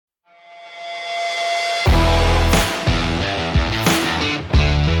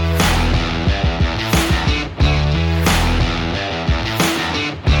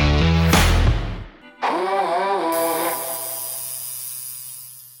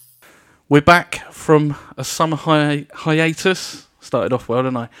We're back from a summer hiatus. Started off well,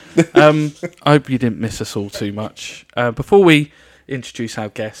 didn't I? I hope you didn't miss us all too much. Before we introduce our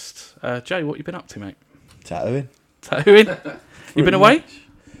guest, Jay, what you been up to, mate? Tattooing. Tattooing? You been away?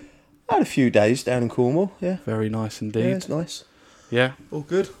 I had a few days down in Cornwall, yeah. Very nice indeed. Yeah, it's nice. Yeah. All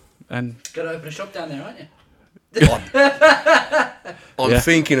good. And Got to open a shop down there, aren't you? I'm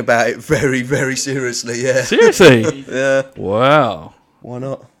thinking about it very, very seriously, yeah. seriously? Yeah. Wow. Why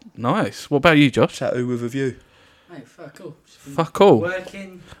not? Nice. What about you, Josh? Tattoo with a view. Mate, fuck all. Just been Fuck all.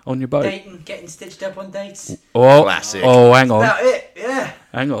 Working, On your boat. dating, getting stitched up on dates. Oh, Classic. oh, hang on. About it, yeah.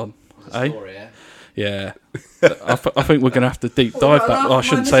 Hang on. Eh? Story, yeah. Yeah. I think we're going to have to deep dive that. Oh, I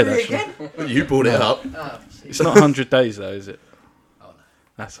shouldn't say that. Actually. You brought it up. Oh, It's not 100 days, though, is it? Oh, no.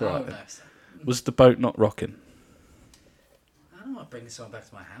 That's Oh, right. no. Was the boat not rocking? I don't want to bring someone back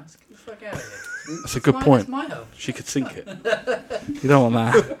to my house. Get the fuck out of here. That's a good point. It's my home. She could sink it. You don't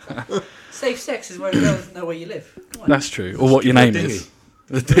want that. Safe sex is where girls know where you live. Come on. That's true. Or what your name dinghy. is.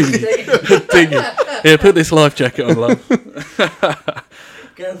 The dinghy. Dinghy. Here, put this life jacket on, love.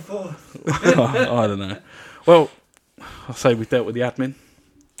 Go forth. I don't know. Well, I'll say we've dealt with the admin.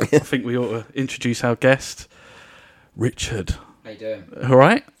 I think we ought to introduce our guest, Richard. How you doing? All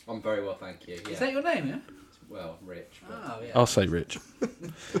right? I'm very well, thank you. Yeah. Is that your name, yeah? Well, Rich. but Oh, yeah. I'll say Rich.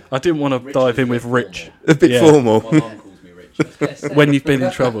 I didn't want to Rich dive is in a with bit Rich. A bit Yeah. formal. My mum calls me Rich. Yes, When you've been in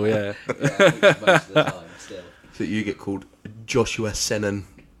trouble, yeah. Yeah, most of the time, still. So you get called Joshua Sennan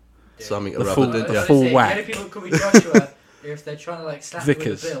something The or full- other, don't the you? full The whack. only people that call me Joshua if they're trying to like slap me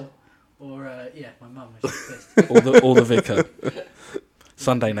Vickers. with a bill. Or, yeah, my mum was pissed. Or the vicar.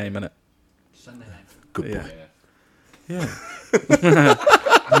 Sunday name, innit? Sunday name. Good Yeah. boy. Yeah.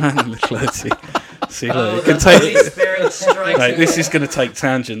 Man, little Eddie. See, look, Oh, it can the take. Holy Spirit strikes Mate, this is going to take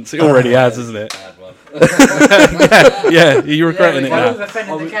tangents. It already has, isn't it? Bad one. Yeah, you're regretting it I've now.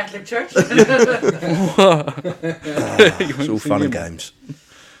 offended the Catholic Church. It's all fun and games.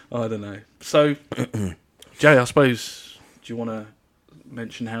 I don't know. So, Jay, I suppose, do you want to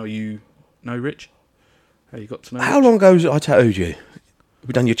mention how you know Rich? How you got to know How Rich? long ago was it I tattooed you?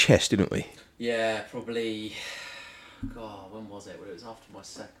 We done your chest, didn't we? Yeah, probably. God, when was it? Well, it was after my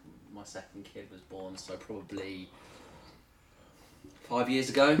second kid was born, so probably 5 years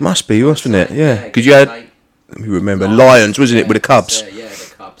ago. Must be, wasn't it? Yeah. Because give you or had, take. let me remember, Lions, wasn't it, with the Cubs? Yeah,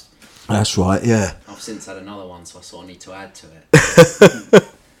 the Cubs. That's right, yeah. I've since had another one, so I sort of need to add to it.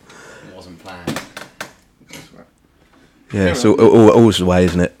 It wasn't planned. Yeah, so always the way,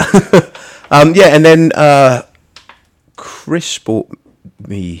 isn't it? Yeah, and then Chris brought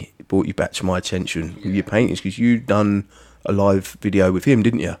you back to my attention with your paintings because you'd done a live video with him,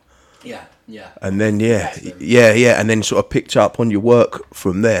 didn't you? Yeah. And then yeah, Excellent. and then sort of picked up on your work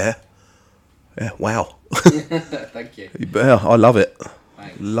from there. Yeah, wow. Thank you. Yeah, I love it.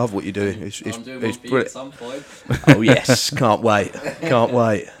 Thanks. Love what you're doing. It's I'm doing one it's for you at brilliant. some point. Oh yes, can't wait.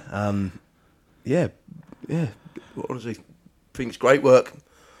 Yeah. Honestly, think it's great work.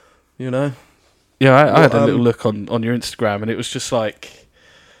 You know. Yeah, I had a Well, little look on your Instagram, and it was just like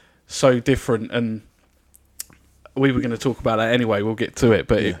so different. And we were going to talk about that anyway. We'll get to it,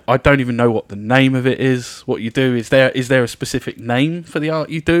 but Yeah. I don't even know what the name of it is. What you do is there a specific name for the art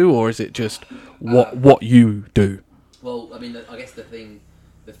you do, or is it just what you do? Well, I mean, I guess the thing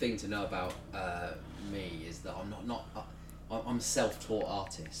to know about me is that I'm a self-taught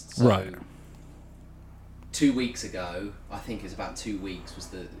artist. So Right. 2 weeks ago, I think it was about 2 weeks, was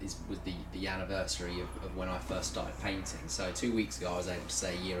the anniversary of when I first started painting. So 2 weeks ago, I was able to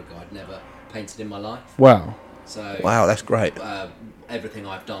say a year ago I'd never painted in my life. Wow. So Wow, that's great. everything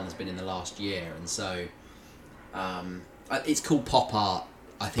I've done has been in the last year, and so it's called pop art.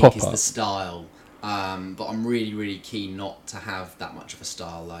 I think Pop is art. the style, but I'm really, really keen not to have that much of a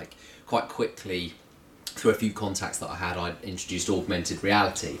style. Like quite quickly, through a few contacts that I had, I introduced augmented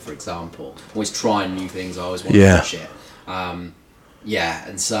reality, for example. Always trying new things. I always want Yeah. to push it. Yeah,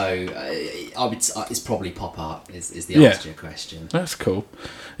 and so it's probably pop art is the Yeah. answer to your question. That's cool.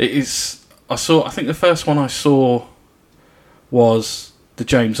 It is. I think the first one I saw was the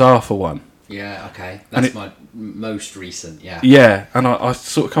James Arthur one. Yeah, okay. And That's my most recent, yeah. Yeah, and I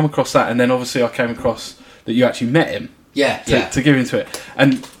sort of come across that, and then obviously I came across that you actually met him Yeah, to give into it.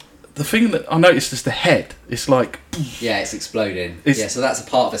 And the thing that I noticed is the head. It's like Yeah, it's exploding. It's- So that's a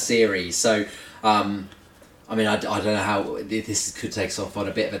part of a series. So, I mean, I don't know how this could take us off on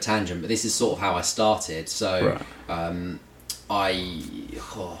a bit of a tangent, but this is sort of how I started. So,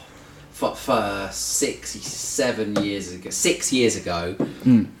 for 6 years ago,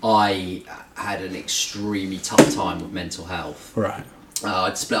 I had an extremely tough time with mental health. right.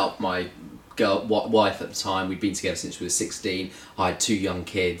 I'd split up my wife at the time. We'd been together since we were 16. I had 2 young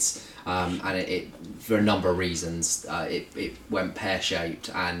kids, and it for a number of reasons, it went pear-shaped,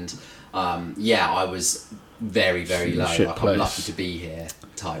 and I was very, very low. Shit Like, place. I'm lucky to be here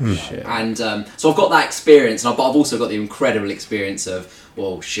type low. And so I've got that experience, but I've also got the incredible experience of,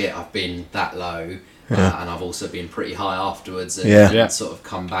 well, shit, I've been that low. And I've also been pretty high afterwards, and sort of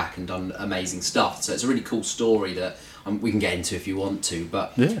come back and done amazing stuff. So it's a really cool story that we can get into if you want to.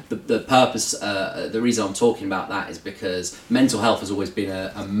 But the purpose, the reason I'm talking about that is because mental health has always been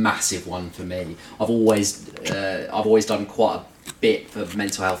a massive one for me. I've always done quite a bit for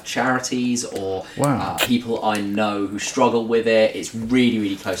mental health charities or people I know who struggle with it. It's really,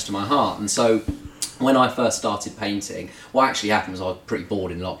 really close to my heart, and so. When I first started painting, what actually happened was I was pretty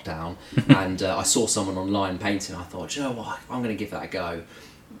bored in lockdown, and I saw someone online painting. I thought, you know what, I'm going to give that a go.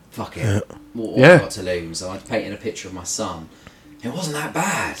 Fuck it, what have I got to lose? So I painted a picture of my son. It wasn't that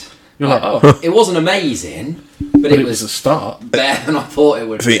bad. You're like, oh, It wasn't amazing, but it was a start. better than I thought it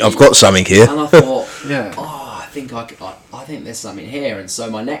would. I think I've got something here. And I thought, Yeah. I think I think there's something here. And so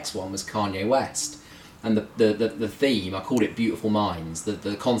my next one was Kanye West, and the theme, I called it Beautiful Minds.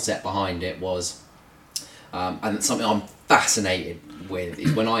 The concept behind it was. And something I'm fascinated with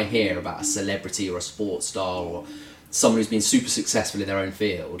is when I hear about a celebrity or a sports star or someone who's been super successful in their own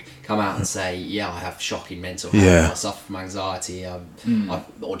field come out and say, I have shocking mental health, I suffer from anxiety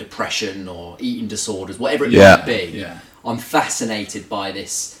or depression or eating disorders, whatever it might be. Yeah. I'm fascinated by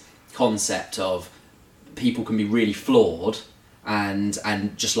this concept of people can be really flawed and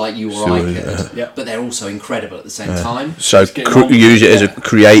just like you or I could, but they're also incredible at the same time. So use it as a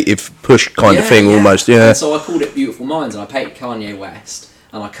creative push kind of thing, almost. Yeah. And so I called it Beautiful Minds, and I painted Kanye West,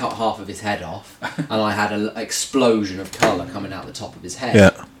 and I cut half of his head off, and I had an explosion of colour coming out the top of his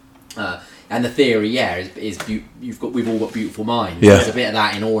head. Yeah. And the theory, is we've all got beautiful minds. Yeah. There's a bit of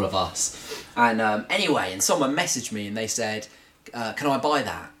that in all of us. And anyway, and someone messaged me and they said, "Can I buy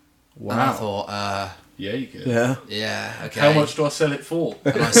that?" Wow. And I thought, Yeah, you could. yeah, okay. How much do I sell it for?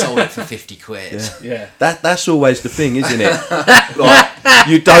 And I sold it for 50 quid. Yeah. That's always the thing, isn't it? Like,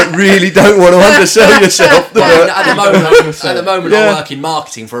 you don't want to undersell yourself. At the moment, I work in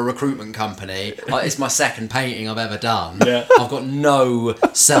marketing for a recruitment company. It's my second painting I've ever done. Yeah. I've got no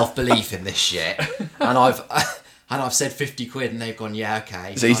self-belief in this shit, and I've said 50 quid, and they've gone,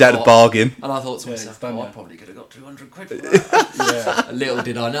 okay. So he's had a bargain. And I thought to myself, done I that. probably could have got 200 quid for that. Little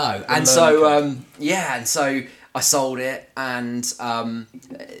did I know. And so, and so I sold it, and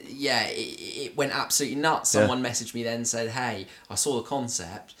it went absolutely nuts. Someone messaged me then and said, "Hey, I saw the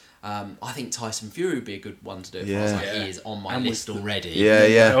concept. I think Tyson Fury would be a good one to do it for." I was like, he is on my list already.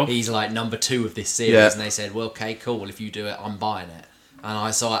 Yeah. He's like number 2 of this series, Yeah. and they said, "Well, okay, cool. If you do it, I'm buying it."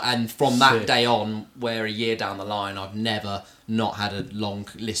 And from that day on, where a year down the line, I've never not had a long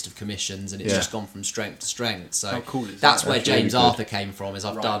list of commissions, and it's just gone from strength to strength. So How cool is that's that? where That's James really good. Arthur came from. Is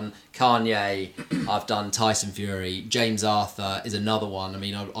I've done Kanye, I've done Tyson Fury. James Arthur is another one. I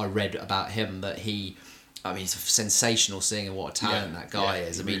mean, I read about him that he's a sensational singer. What a talent that guy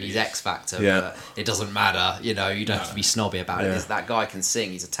is. I mean, really he's is. X Factor, Yeah. but it doesn't matter. You don't have to be snobby about it. That guy can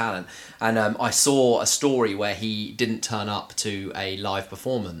sing. He's a talent. And I saw a story where he didn't turn up to a live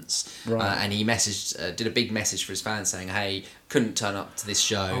performance, and he did a big message for his fans saying, "Hey, couldn't turn up to this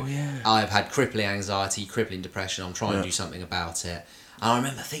show. I've had crippling anxiety, crippling depression. I'm trying to do something about it." And I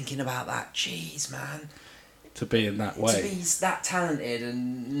remember thinking about that. Jeez, man. To be in that To way. be that talented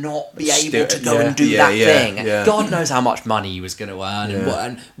and not be Still- able to go and do yeah, that yeah, thing. yeah. God knows how much money he was going to earn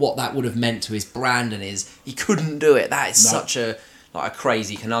and what that would have meant to his brand, and he couldn't do it. That is such a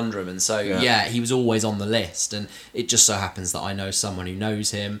crazy conundrum. And so he was always on the list, and it just so happens that I know someone who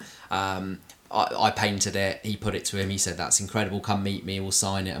knows him. I painted it, he put it to him, he said, "That's incredible, come meet me, we'll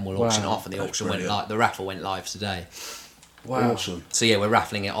sign it and we'll auction it off." And the auction went live, the raffle went live today. Wow. Awesome. So we're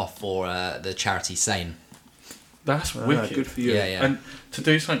raffling it off for the charity Sane. That's wicked. Good for you. Yeah. And to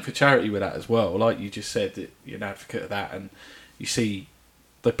do something for charity with that as well, like you just said, that you're an advocate of that, and you see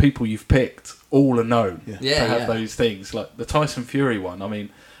the people you've picked all are known to have those things. Like the Tyson Fury one, I mean,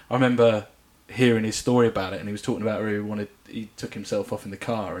 I remember hearing his story about it, and he was talking about where he took himself off in the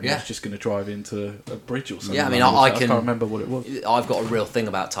car, and he was just going to drive into a bridge or something. Yeah, I mean, like I that. can- I can't remember what it was. I've got a real thing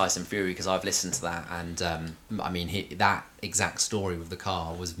about Tyson Fury because I've listened to that, and that exact story with the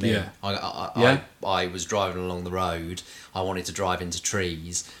car was me. Yeah. I was driving along the road. I wanted to drive into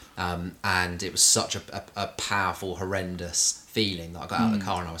trees, and it was such a powerful, horrendous feeling that I got out of the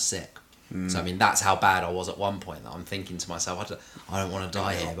car and I was sick. So I mean, that's how bad I was at one point. That I'm thinking to myself, I don't want to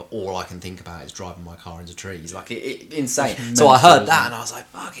die here, but all I can think about is driving my car into trees. Like insane. So I heard that and I was like,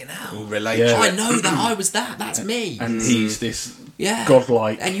 fucking hell. Relate. Yeah. I know that I was that. That's me. And he's this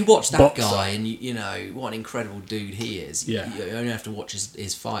godlike. And you watch that boxer. guy, and you know what an incredible dude he is. Yeah. You only have to watch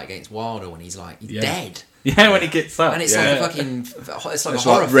his fight against Wilder when he's Yeah. dead. Yeah, when he gets up. And it's Yeah. like a fucking, it's like It's a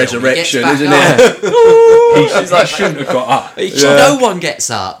horror like film. Resurrection, He gets isn't back it? up. he shouldn't have got up. No one gets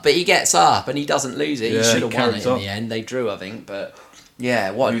up, but he gets up and he doesn't lose it. Yeah, He should he have won it carries in on. the end. They drew, I think, but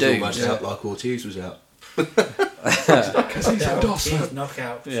yeah, what He a was dude. almost out like Ortiz was out. Because he's a dosser.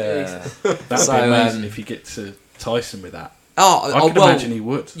 Knockout. Yeah. That'd So, be amazing if you get to Tyson with that. Oh, I could well, imagine he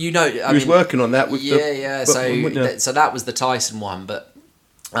would. you know, He was working on that with yeah. the. So, yeah. so that was the Tyson one, but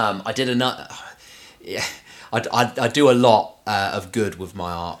I did another. Yeah, I do a lot of good with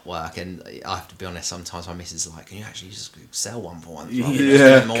my artwork, and I have to be honest. Sometimes my missus is like, "Can you actually just sell one for once?" rather than Yeah.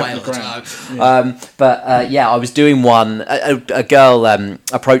 giving them away all the time. But I was doing one. A girl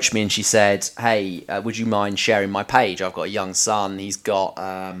approached me and she said, "Hey, would you mind sharing my page? I've got a young son. He's got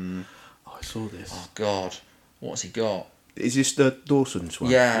I saw this. oh God, what's he got? Is this the Dawson's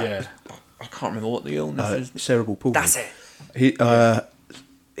one? Yeah. I can't remember what the illness is. Cerebral palsy. That's it.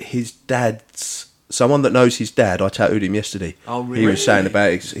 His dad's someone that knows his dad. I tattooed him yesterday. Oh, He was really? saying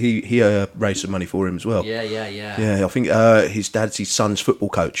about it. He raised some money for him as well. Yeah. Yeah, I think his dad's his son's football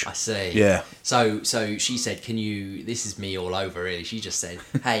coach. I see. Yeah. So she said, "Can you?" This is me all over, really. She just said,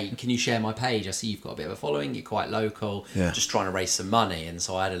 "Hey, can you share my page? I see you've got a bit of a following. You're quite local. Yeah. Just trying to raise some money." And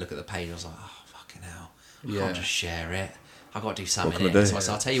so I had a look at the page. I was like, "Oh, fucking hell! I Yeah. can't just share it. I got to do something can I in it." do? So I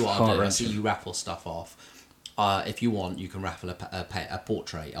said, "I'll tell you what I'll do. I Heart-wrenching. see you raffle stuff off. If you want, you can raffle a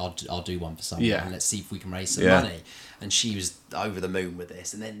portrait. I'll do one for someone. Yeah. And let's see if we can raise some Yeah. money." And she was over the moon with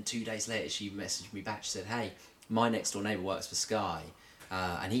this. And then 2 days later, she messaged me back. She said, "Hey, my next door neighbour works for Sky,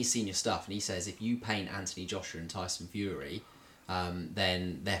 and he's seen your stuff. And he says if you paint Anthony Joshua and Tyson Fury,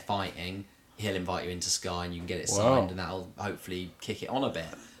 then they're fighting. He'll invite you into Sky, and you can get it Wow. signed, and that'll hopefully kick it on a bit."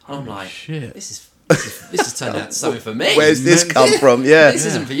 And I'm like, shit. This has turned out to something for me. Where's this come from? Yeah. This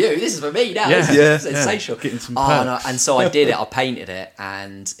isn't for you. This is for me now. Yeah. This is Yeah. sensational. Getting some Oh, no, perks. and so I did it. I painted it,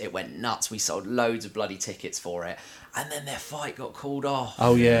 and it went nuts. We sold loads of bloody tickets for it, and then their fight got called off.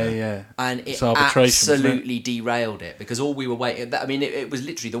 Oh yeah. And it It's arbitration, wasn't it? absolutely derailed it because all we were waiting. I mean, it was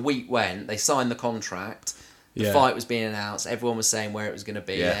literally the week went. They signed the contract. The Yeah. fight was being announced. Everyone was saying where it was going to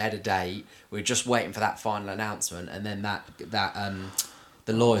be. Yeah. They had a date. We were just waiting for that final announcement, and then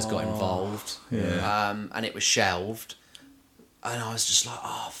the lawyers got involved. And it was shelved. And I was just like,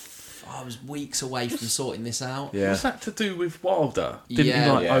 I was weeks away from sorting this out. Yeah. Was that to do with Wilder? Didn't Yeah.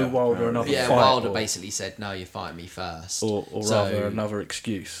 he like Yeah. owe Wilder another Yeah, fight? Wilder or, basically said, "No, you're fighting me first." or So- rather another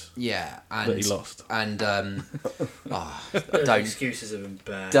excuse Yeah, and that he lost. And Those don't excuses have been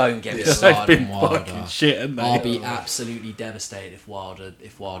bad. don't get me They've started been on Wilder. fucking shit, haven't they? I'll be absolutely devastated if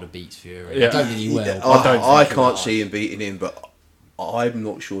Wilder beats Fury. Yeah. I don't think he will. I, I don't I think he can't will. see him beating him, but I'm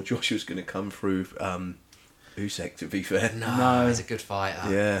not sure Joshua's going to come through Usyk, to be fair. No, he's a good fighter.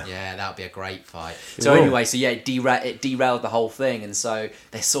 Yeah. that would be a great fight. It So will. anyway, it derailed the whole thing, and so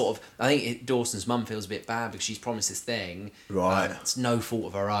they're sort of. I think Dawson's mum feels a bit bad because she's promised this thing. Right. It's no fault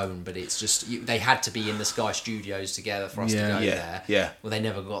of her own, but it's just they had to be in the Sky Studios together for us to Yeah. go Yeah, there. yeah. Well, they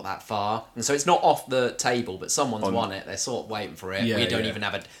never got that far, and so it's not off the table, but someone's On- won it. They're sort of waiting for it. Yeah, We don't yeah. even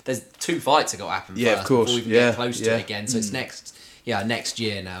have a. There's 2 fights that got to happen Yeah, of first course. before we even Yeah, get close to yeah. it again. So it's next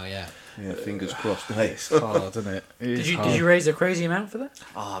year now. Yeah. Yeah, fingers crossed. Hey. It's hard, isn't it? It is Did hard. you raise a crazy amount for that?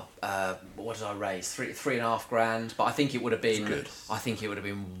 What did I raise? Three and a half grand. But I think it would have been. I think it would have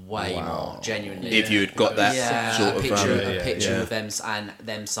been way more. Genuinely. If you had got that sort a of picture yeah. of them and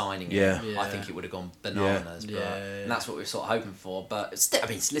them signing Yeah. it. I think it would have gone bananas. But and that's what we were sort of hoping for. But I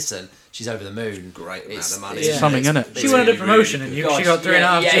mean, listen, she's over the moon. Great amount It's- of money. It's something, isn't it? She wanted a promotion, and she got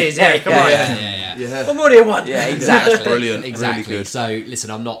 3.5 G's. Yeah, come on. Yeah. What more do you want? Yeah, exactly. Brilliant, Exactly. really good. So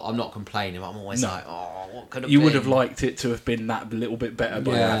listen, I'm not complaining. I'm always No. like, what could it You be? would have liked it to have been that little bit better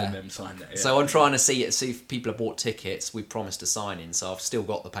by Yeah. having them sign it. Yeah. So I'm trying to see if people have bought tickets. We promised a signing, so I've still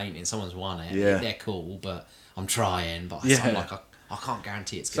got the painting. Someone's won it. Yeah. They're cool, but I'm trying. But Yeah. I'm like, I can't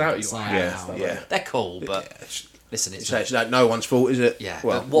guarantee it's It's going out to get your signed hands, now. though, yeah. They're cool, but it's, listen, it's it's no one's fault, is it? yeah.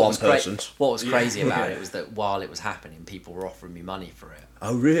 Well, but what one was person's. what was crazy about it was that while it was happening, people were offering me money for it.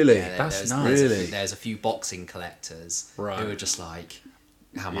 Oh, really? Yeah, That's there's, nice. Really? There's a few boxing collectors Right. who were just like,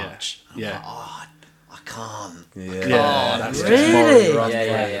 how Yeah. much? I'm Yeah. like, I can't. Yeah. yeah, Oh, that's really? just moral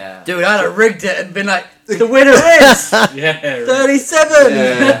Yeah, run. yeah. Dude, I'd have rigged it and been like, the winner is Yeah,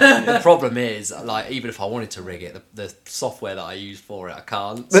 37! The problem is, like, even if I wanted to rig it, the software that I use for it, I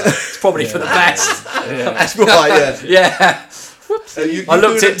can't. So it's probably for the best. That's right, yeah. Yeah. You I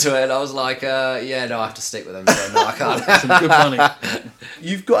looked doing into it and I was like, yeah, no, I have to stick with them. So no, I can't. some good money.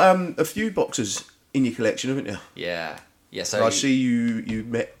 You've got a few boxes in your collection, haven't you? Yeah. Yeah, So so I see you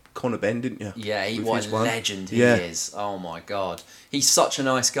met Conor Benn, didn't you? Yeah, With what his a one. legend he Yeah. is. Oh my God. He's such a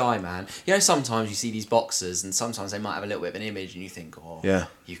nice guy, man. You know, sometimes you see these boxers and sometimes they might have a little bit of an image and you think, oh, Yeah.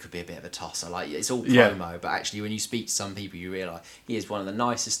 you could be a bit of a tosser. Like, it's all Yeah. promo, but actually when you speak to some people, you realise he is one of the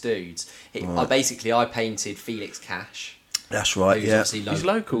nicest dudes. I painted Felix Cash. That's right. Who's Yeah. obviously He's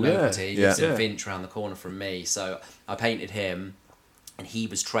local, yeah. He Yeah. lives in Yeah. Finch around the corner from me. So I painted him and he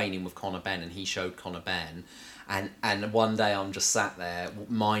was training with Conor Benn and he showed Conor Benn. And one day I'm just sat there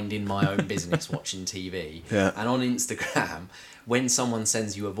minding my own business watching TV. Yeah. And on Instagram, when someone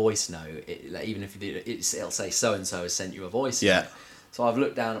sends you a voice note, like, even if it'll say so-and-so has sent you a voice Yeah. note. So I've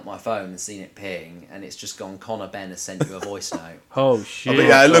looked down at my phone and seen it ping and it's just gone, Conor Benn has sent you a voice note. Oh shit! But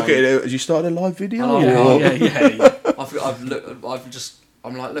yeah, look at it. Has you started a live video? Oh, or- yeah.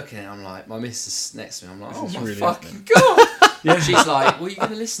 I'm like looking at it, I'm like, my missus next to me, I'm like, oh is my really fucking God. She's like, well, are you going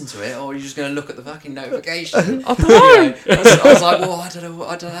to listen to it or are you just going to look at the fucking notification? I don't know. I was like, well, I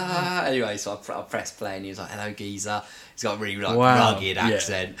don't know. Anyway, so I pressed play and he was like, hello, geezer. He's got a really Wow. rugged Yeah,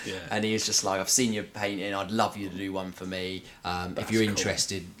 accent. yeah. And he was just like, I've seen your painting, I'd love you to do one for me. If you're cool.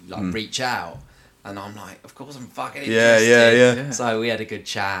 interested, like, reach out. And I'm like, of course I'm fucking Yeah, interested. yeah. So we had a good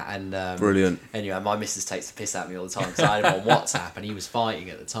chat and Brilliant. Anyway, my missus takes the piss out of me all the time because I had him on WhatsApp and he was fighting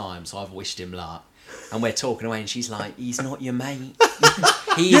at the time, so I've wished him luck. And we're talking away and she's like, he's not your mate.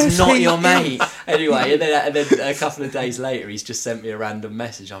 He is not your mate. Anyway, and then a couple of days later he's just sent me a random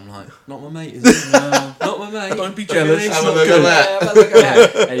message. I'm like, not my mate, is it? No, not my mate. Don't be jealous. It's Have a not look good. at Yeah, have a look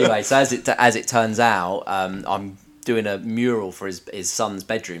at that. Anyway, so as it turns out, I'm doing a mural for his son's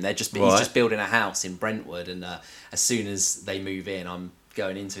bedroom. He's just building a house in Brentwood, and as soon as they move in, I'm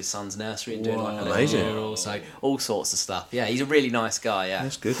going into his son's nursery and doing like a little Amazing. mural. So all sorts of stuff. Yeah, he's a really nice guy. Yeah.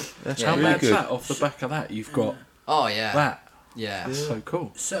 That's good. That's Yeah. How really mad's good. that? Off the back of that, you've got Oh yeah. that. Yeah. That's so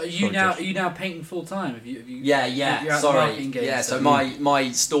cool. So are Sorry, you now painting full time? Have you Yeah. you're out the Sorry. marketing game, Yeah. so- So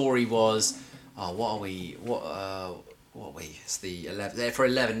my story was, what are we? What are we? It's the 11. For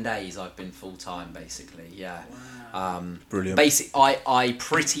 11 days, I've been full time basically. Yeah. Brilliant. I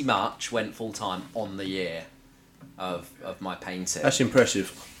pretty much went full time on the year of my painting. That's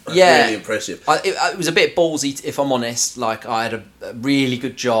impressive. That's Yeah. really impressive. It was a bit ballsy, if I'm honest. Like, I had a really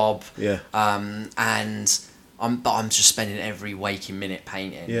good job. Yeah. And I'm just spending every waking minute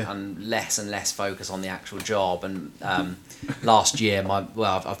painting, Yeah. and less focus on the actual job. And last year,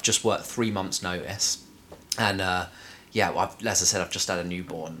 I've just worked 3 months' notice, and as I said, I've just had a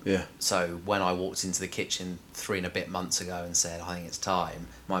newborn. Yeah. So when I walked into the kitchen 3 and a bit months ago and said, I think it's time,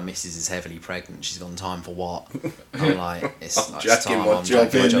 my missus is heavily pregnant. She's gone, time for what? I'm like, it's jacking time. my I'm job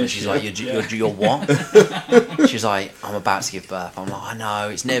jacking my in. job. She's like, you're what? She's like, I'm about to give birth. I'm like, I know,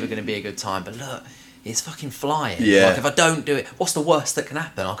 it's never going to be a good time, but look, it's fucking flying. Yeah. Like, if I don't do it, what's the worst that can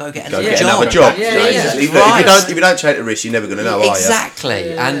happen? I'll go get Go another get job. another job. Yeah, So yeah, it's- yeah. if, Right. if you don't take the risk, you're never going to know, Exactly,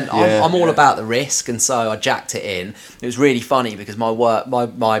 Yeah. and Yeah. I'm all about the risk, and so I jacked it in. It was really funny because my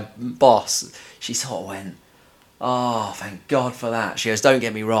boss, she sort of went, oh, thank God for that. She goes, don't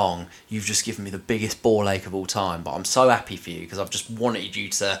get me wrong, you've just given me the biggest ball ache of all time, but I'm so happy for you because I've just wanted you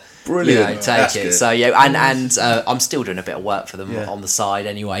to, Brilliant. take That's it. good. So yeah, and I'm still doing a bit of work for them Yeah. on the side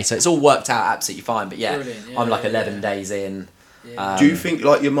anyway. So it's all worked out absolutely fine. But yeah, Brilliant. Yeah, I'm like yeah, 11 yeah. days in. Yeah. Do you think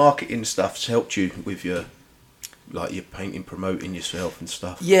like your marketing stuff's helped you with your painting, promoting yourself and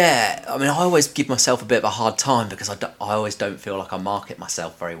stuff? Yeah, I mean, I always give myself a bit of a hard time because I always don't feel like I market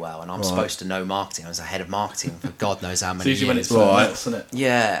myself very well, and I'm supposed to know marketing. I was a head of marketing for God knows how It's many usually when years. it's Right. right, isn't it?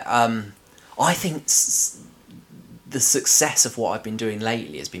 Yeah, I think the success of what I've been doing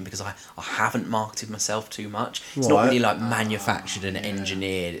lately has been because I haven't marketed myself too much. It's not Right. really like manufactured and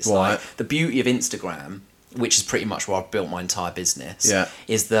engineered. It's Right. like the beauty of Instagram, which is pretty much where I've built my entire business, Yeah.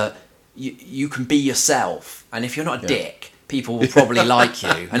 is that you can be yourself, and if you're not a dick, people will probably like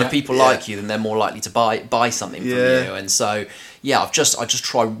you, and if people like you, then they're more likely to buy something from Yeah. you. And so I just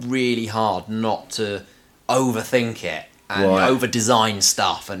try really hard not to overthink it and Right. over design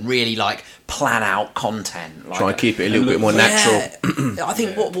stuff and really like plan out content. Like, Try and keep it a little bit more natural. Yeah. I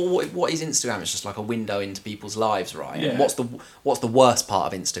think what is Instagram? It's just like a window into people's lives, right? Yeah. And what's the worst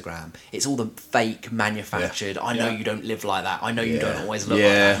part of Instagram? It's all the fake manufactured. I know Yeah. you don't live like that. I know you Yeah. don't always look Yeah.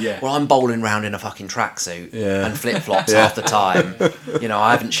 like that. Yeah. Well, I'm bowling around in a fucking tracksuit Yeah. and flip flops Yeah. half the time. You know,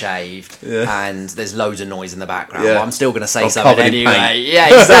 I haven't shaved, Yeah. and there's loads of noise in the background. Yeah. But I'm still going to say I'm something covered in anyway. paint.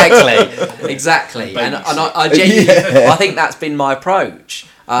 Yeah, exactly, exactly. And I genuinely, Yeah. I think that's been my approach.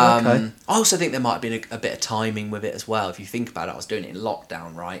 Okay. I also think there might have been a bit of timing with it as well. If you think about it, I was doing it in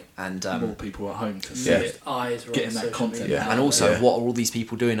lockdown, right? And More people at home to see Yeah. it. Eyes were Getting on that social content. media. Yeah. and also, Yeah. what are all these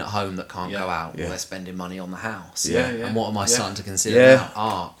people doing at home that can't Yeah. go out? Yeah. Well, they're spending money on the house. Yeah. Yeah. And what am I Yeah. starting to consider Yeah. now?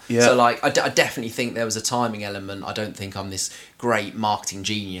 Art. Yeah. So, like, I definitely think there was a timing element. I don't think I'm this great marketing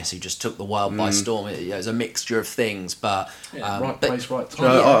genius who just took the world by storm. It was a mixture of things, but Yeah, right but- place, right time.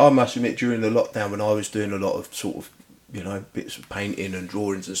 No, Yeah. I must admit, during the lockdown when I was doing a lot of sort of, bits of painting and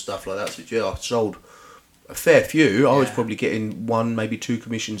drawings and stuff like that, so yeah, I sold a fair few. I was Yeah. probably getting 1, maybe 2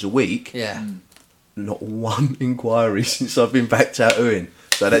 commissions a week. yeah. Not one inquiry since I've been back tattooing.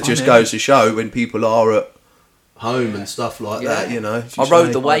 So that just know. goes to show when people are at home and stuff like that, it's I just rode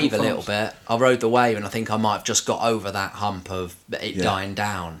like- the wave a idle little farms. bit. I rode the wave, and I think I might have just got over that hump of it Yeah. dying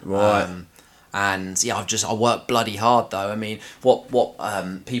down. Right. And yeah, I worked bloody hard though. I mean, what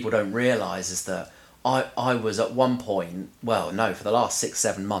people don't realise is that I was at one point. Well, no, for the last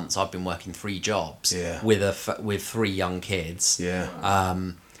 6-7 months, I've been working 3 jobs. Yeah. With 3 young kids. Yeah.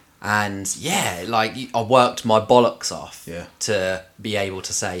 And yeah, like I worked my bollocks off. Yeah. To be able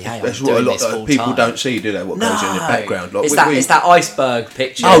to say, hey, That's I'm what a doing lot this of full people time. don't see, do they? What goes in the background? Like, It's that iceberg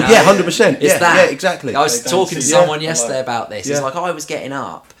picture. Oh, you know? yeah, 100%. It's Yeah, that. yeah, exactly. I was They don't talking to see- someone yeah. yesterday about this. It's Yeah. like I was getting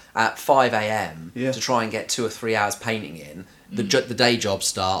up at 5 a.m. Yeah. to try and get 2 or 3 hours painting in. The day job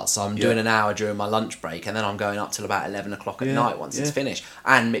starts. I'm doing an hour during my lunch break, and then I'm going up till about 11 o'clock at Yeah, night once it's yeah. finished,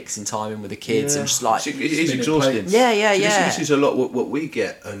 and mixing time in with the kids and just like it is spinning exhausting. plates. Yeah, yeah, So yeah. This is a lot what we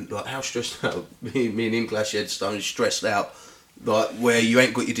get, and like how stressed out me and Inglash Headstone is stressed out, like where you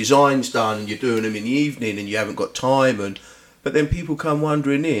ain't got your designs done and you're doing them in the evening and you haven't got time, but then people come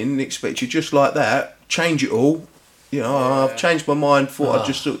wandering in and expect you just like that, change it all. I've changed my mind, thought I'd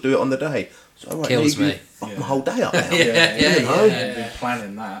just sort of do it on the day. So right, Kills Neve, me. you fucked my whole day up now. Yeah, you know? Been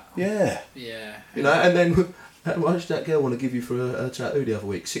planning that. Yeah. Yeah. And then how much did that girl want to give you for a tattoo the other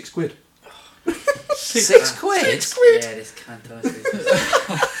week? £6. £6 quid. Yeah, this cunt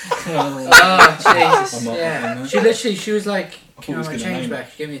Oh, Jesus. Yeah. She was like, I thought can it I was have my gonna change name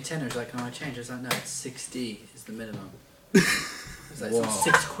back? She gave me a tenner. She was like, can I have my change? I was like, no, it's 60 is the minimum. I was like, Wow. it's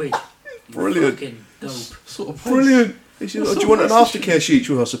 £6. You Brilliant. Fucking dope. Sort of place. Brilliant. He said, do you want an aftercare sheet?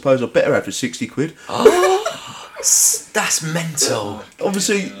 Well, I suppose I better have for £60. That's mental.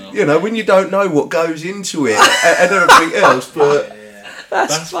 Obviously, when you don't know what goes into it and everything else, but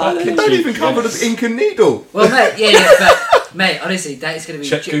That's funny. it don't even cover the ink and needle. Well, mate, but mate, honestly, that is going to be.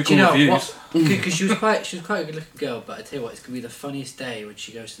 Check do you Google know reviews. what? Because she was quite a good looking girl, but I tell you what, it's going to be the funniest day when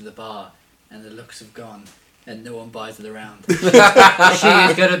she goes to the bar and the looks have gone and no one buys it around. She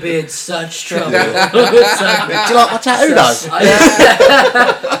is going to be in such trouble. Do you like my tattoo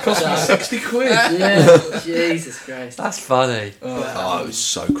though? Cost me 60 quid. Yeah, Jesus Christ. That's funny. Oh, it was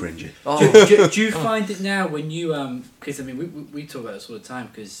so cringy. Oh, Do you find it now when you because I mean we talk about this all the time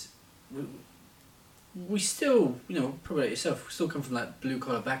because we still probably like yourself we still come from like blue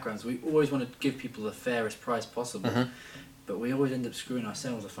collar backgrounds. We always want to give people the fairest price possible, but we always end up screwing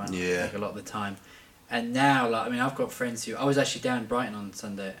ourselves. I find Yeah. like a lot of the time. And now, like I mean, I've got friends who I was actually down in Brighton on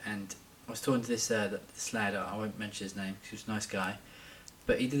Sunday, and I was talking to this lad. I won't mention his name because he was a nice guy,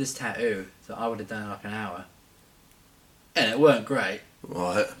 but he did this tattoo that I would have done in like an hour, and it weren't great.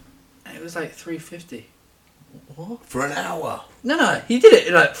 Right. And it was like $350. What? For an hour? No, he did it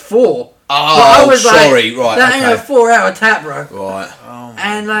in like 4. Oh, But I was sorry. like, Right, that ain't a okay. 4-hour tap, bro. Right.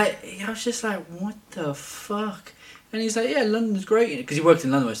 And like, I was just like, what the fuck? And he's like, yeah, London's great, because he worked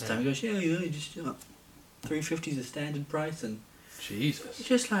in London most of the time. He goes, yeah, just $350 is the standard price, and Jesus. it's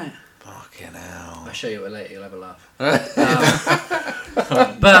just like, fucking hell. I'll show you it later. You'll have a laugh.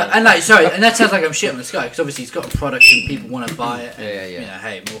 But and like, sorry, and that sounds like I'm shitting on this guy because obviously he's got a product and people want to buy it. And, Yeah.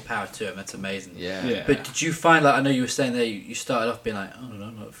 hey, more power to him. That's amazing. Yeah. Yeah. But did you find like I know you were saying there you started off being like I don't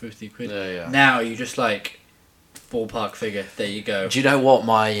know like 50 quid. Yeah. Now you just like ballpark figure. There you go. Do you know what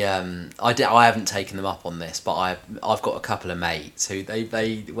my I haven't taken them up on this, but I've got a couple of mates who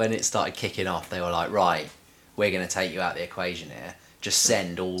they when it started kicking off, they were like, right, we're going to take you out of the equation here. Just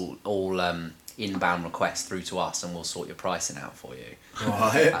send all inbound requests through to us, and we'll sort your pricing out for you.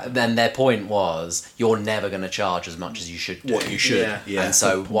 Right. Then their point was, you're never going to charge as much as you should do. What you should. Yeah. Yeah. And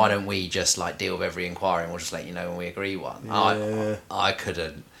so why don't we just like deal with every inquiry, and we'll just let you know when we agree one. Yeah. I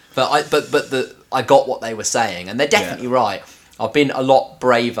couldn't. But I got what they were saying, and they're definitely right. I've been a lot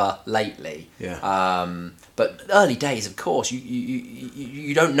braver lately. Yeah. But early days, of course,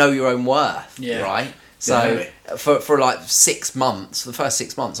 you don't know your own worth, Yeah. right? So Yeah. for like 6 months, the first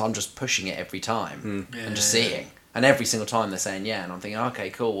 6 months, I'm just pushing it every time and just seeing. And every single time they're saying yeah, and I'm thinking, okay,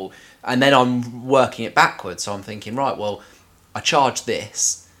 cool. And then I'm working it backwards. So I'm thinking, right, well, I charged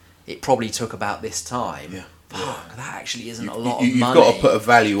this. It probably took about this time. Yeah. fuck, that actually isn't a lot of You've money. got to put a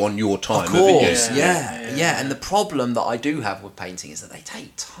value on your time. Of haven't you? course, Yeah. yeah. And the problem that I do have with painting is that they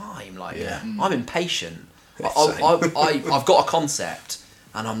take time. Like, I'm impatient. I've got a concept,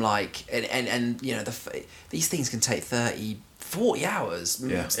 and I'm like, and you know, these things can take 30, 40 hours,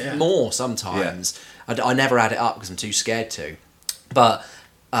 more sometimes. I never add it up because I'm too scared to. But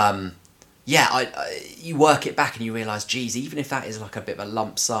you work it back and you realise, geez, even if that is like a bit of a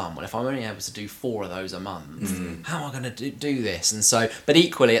lump sum, well, if I'm only able to do 4 of those a month, how am I going to do this? And so, but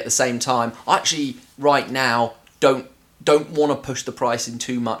equally at the same time, I actually right now don't want to push the price in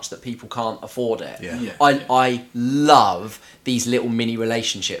too much that people can't afford it. I love these little mini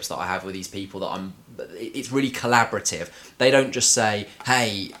relationships that I have with these people that it's really collaborative. They don't just say,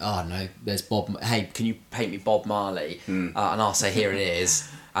 hey, oh no, there's Bob, hey, can you paint me Bob Marley? And I'll say, here it is.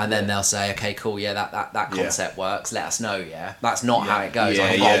 And then they'll say, okay, cool, yeah, that concept works, let us know, yeah? That's not how it goes.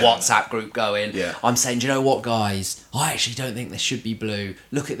 I've got a WhatsApp group going. I'm saying, do you know what, guys? I actually don't think this should be blue.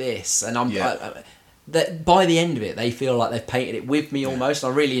 Look at this. And by the end of it, they feel like they've painted it with me almost. I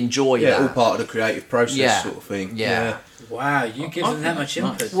really enjoy that. Yeah, all part of the creative process sort of thing. Yeah. Wow, you give them that much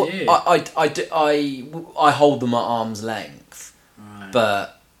input, Well, do you? I hold them at arm's length, Right.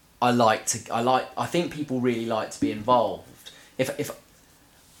 but I think people really like to be involved.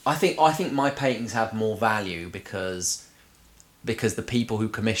 I think my paintings have more value because the people who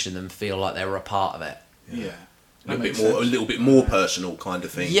commission them feel like they were a part of it. Yeah. A little bit more personal kind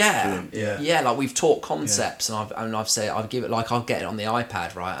of thing. Yeah. Like we've taught concepts, and I've said I'll get it on the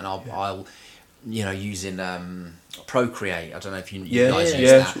iPad, right? And I'll using Procreate. I don't know if you guys use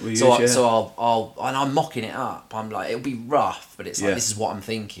that. So I'm mocking it up. I'm like, it'll be rough, but it's like this is what I'm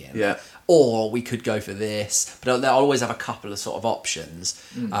thinking. Yeah. Or we could go for this, but I'll always have a couple of sort of options.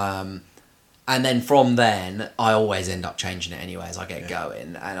 And then from then, I always end up changing it anyway as I get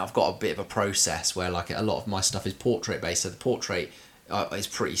going. And I've got a bit of a process where like a lot of my stuff is portrait based. So the portrait is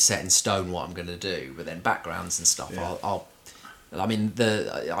pretty set in stone what I'm going to do. But then backgrounds and stuff,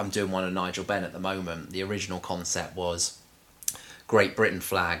 I'm doing one of Nigel Benn at the moment. The original concept was Great Britain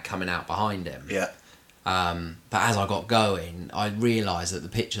flag coming out behind him. Yeah. But as I got going, I realised that the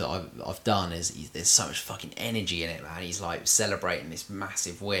picture that I've done there's so much fucking energy in it, man. He's like celebrating this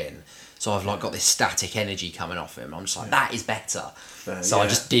massive win. So I've like got this static energy coming off him. I'm just like, that is better. So I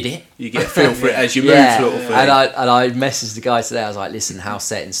just did it. You get a feel for it as you move, sort of thing. And I messaged the guy today. I was like, listen, how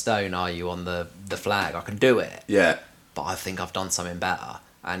set in stone are you on the flag? I can do it. Yeah. But I think I've done something better.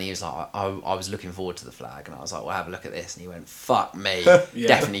 And he was like, I was looking forward to the flag. And I was like, well, have a look at this. And he went, fuck me.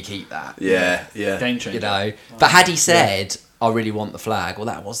 Definitely keep that. Yeah. Game changer. You know, but had he said, I really want the flag, well,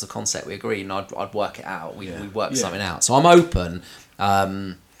 that was the concept we agreed, and I'd work it out. We worked something out. So I'm open.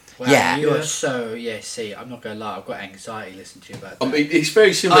 Wow, you are so see. I'm not gonna lie. I've got anxiety listening to you about that. I mean, it's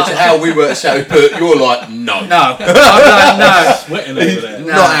very similar to how we were at Saturday, but you're like, no, No, I'm like, no. Sweating over there. No.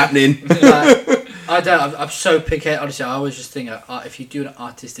 not happening. Like, I don't. I'm so picky. Honestly, I always just think if you do an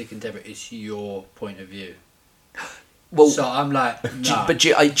artistic endeavour, it's your point of view. Well, So I'm like, no. but do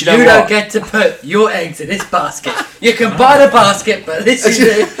you know You what? don't get to put your eggs in this basket. You can buy the basket, but this is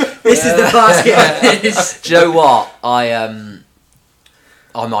the basket. Do you know what?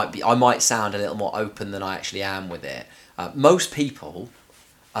 I might sound a little more open than I actually am with it. Most people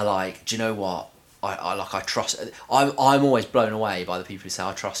are like, do you know what? I trust. I'm always blown away by the people who say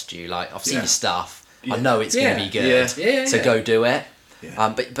I trust you. Like I've seen your stuff. I know it's going to be good. So go do it.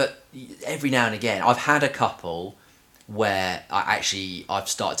 Yeah. But every now and again, I've had a couple where I've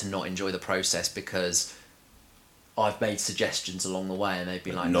started to not enjoy the process because I've made suggestions along the way and they've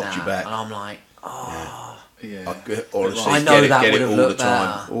been like, knocked you back. And I'm like, oh. Yeah. Honestly, I know that get would it have all the looked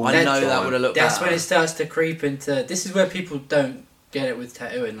time. better. All I the know that time. would have looked That's better. when it starts to creep into. This is where people don't get it with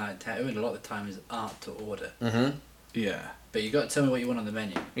tattooing. Like tattooing, a lot of the time is art to order. Mm-hmm. Yeah. But you got to tell me what you want on the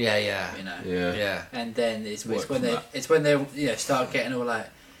menu. Yeah, yeah. You know. Yeah. And then it's Work when from they that. start getting all like,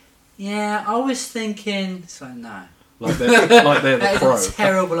 yeah, I was thinking. It's like no. Like they're the That pro. is a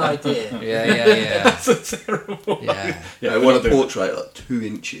terrible idea. Yeah. That's a terrible. Yeah. They want a portrait like 2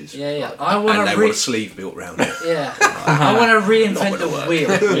 inches. Yeah. Like, I want and to they want a sleeve built round it. Yeah. I want to reinvent the work. wheel.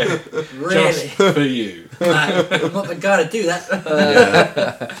 Yeah. Really. Just for you. Like, I'm not the guy to do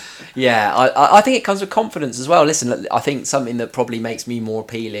that. Yeah, I think it comes with confidence as well. Listen, I think something that probably makes me more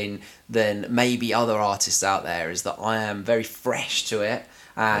appealing than maybe other artists out there is that I am very fresh to it,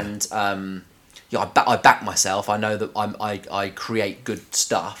 and I back myself. I know that I create good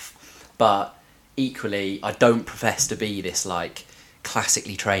stuff, but equally I don't profess to be this like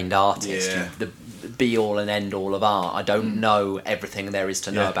classically trained artist, the be all and end all of art. I don't know everything there is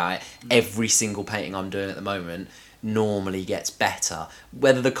to know about it. Every single painting I'm doing at the moment normally gets better.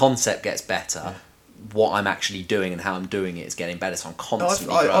 Whether the concept gets better, what I'm actually doing and how I'm doing it is getting better. So I'm No,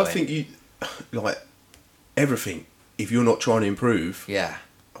 constantly I growing. think you like everything. If you're not trying to improve, Yeah.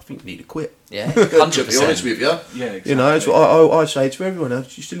 I think you need to quit. Yeah. To 100%. be honest with you, Yeah, exactly. you know, it's what I say to everyone. Do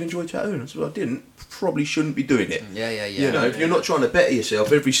you still enjoy tattooing? I said, well, I didn't. Probably shouldn't be doing it. Yeah. You know, if you're not trying to better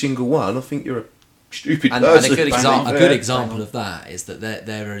yourself every single one, I think you're a stupid And person. a good Bang a on. good example of that is that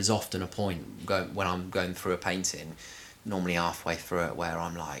there is often a point when I'm going through a painting, normally halfway through it, where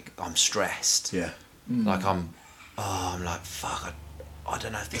I'm like, I'm stressed. Yeah. Like I'm like, fuck, I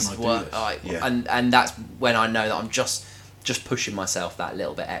don't know if this Can is I do work. this? Like, Yeah. and that's when I know that I'm just pushing myself that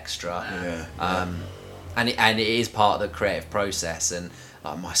little bit extra. Yeah. And it is part of the creative process, and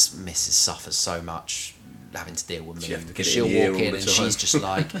like my missus suffers so much having to deal with So me you have to because get it she'll in the ear walk all in the and time. she's just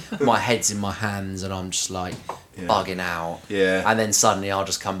like, my head's in my hands and I'm just like Yeah. bugging out. Yeah. And then suddenly I'll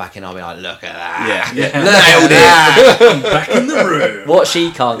just come back and I'll be like, look at that. Yeah. Nailed it. Back in the room. What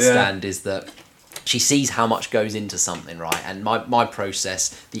she can't Yeah. stand is that she sees how much goes into something, right? And my process,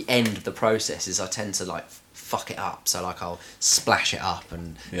 the end of the process is I tend to like fuck it up. So like I'll splash it up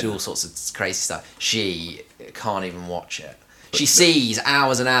and do Yeah. all sorts of crazy stuff. She can't even watch it. She sees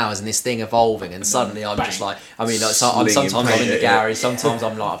hours and hours in this thing evolving, and suddenly I'm just like, I mean, like, Slinging sometimes I'm in the paint, yeah. garage, sometimes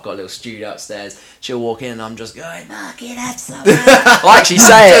I'm like, I've got a little studio upstairs. She'll walk in and I'm just going, fucking have some. I actually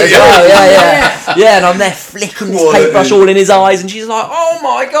say it as well, yeah, and I'm there flicking this What a- paintbrush all in his eyes, and she's like, oh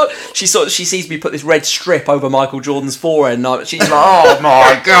my god. She sees me put this red strip over Michael Jordan's forehead, and she's like, oh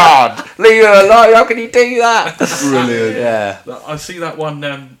my god, leave her alone. How can you do that? Brilliant. Yeah. I see that one,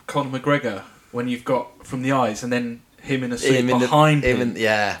 Conor McGregor, when you've got from the eyes and then him in a suit Him in the- behind him him. in-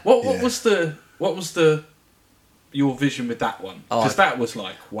 yeah. What Yeah. was the your vision with that one? Oh, Because that was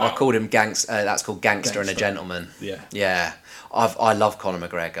like, wow. I called him that's called Gangster and a Gangster. Gentleman. Yeah. Yeah. I love Conor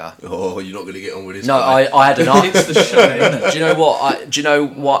McGregor. Oh, you're not going to get on with this. No, guy. I had an It's the show, isn't it? Do you know what? Do you know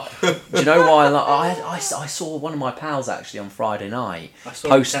why? I saw one of my pals actually on Friday night. I saw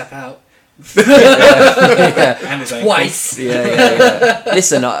Post- him tap out yeah, And his twice. yeah.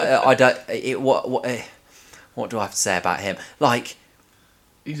 Listen, I don't. What do I have to say about him? Like,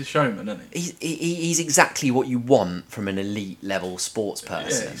 He's a showman, isn't he? he's exactly what you want from an elite level sports Yeah,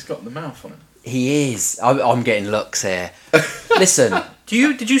 person. he's got the mouth on him. He is. I'm getting looks here. Listen.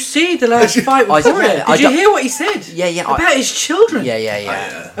 Did you see the last fight with I- Poirier? I Did you don't- hear what he said? Yeah, yeah, About his children.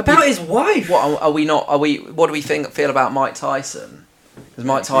 Yeah. About his wife. What are we not? What do we feel about Mike Tyson? Because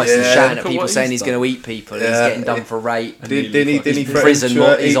Mike Tyson's Yeah, shouting look at at people what saying he's he's going to done. eat people. And Yeah. he's getting done for rape. Didn't he He's in threaten prison,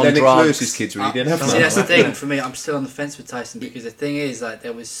 to he's eat on Lennox drugs. Lewis's kids when he didn't have See, that's the some? thing for me. I'm still on the fence with Tyson because the thing is, like,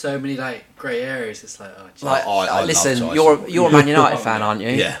 there was so many like grey areas. It's like, oh, geez. Like, I love listen, Tyson. you're a Man United fan, aren't you?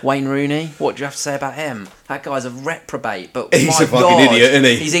 Yeah. Wayne Rooney. What do you have to say about him? That guy's a reprobate, but He's my a fucking God, idiot, isn't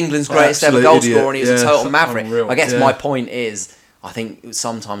he? He's England's greatest ever Absolute goal idiot, scorer, and he was a yeah. total maverick. Unreal. I guess Yeah. my point is, I think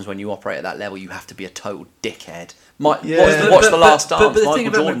sometimes when you operate at that level, you have to be a total dickhead. Watch the last dance. but the thing Michael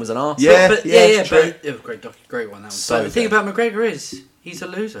about Jordan was an arse. Yeah. but it's true. but it was great one. That one. So but the thing good. about McGregor is he's a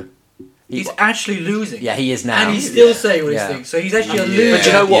loser. He's He- actually losing. Yeah, he is now. and he's still Yeah. saying what Yeah. he's thinking. So he's actually a Yeah. loser. But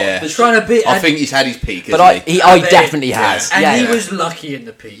you know what? Yeah. He's trying to be. I think he's had his peak, But hasn't he? I bet. definitely has. And yeah, he yeah. was lucky in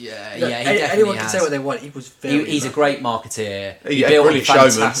the peak. Yeah, Look, yeah, he anyone definitely can has. say what they want. He was very. He's a lucky. great marketeer. He Yeah, built a brilliant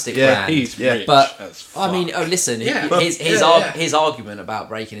showman. fantastic Yeah, brand. He's Yeah. rich But as I mean, fuck. listen, Yeah. his argument about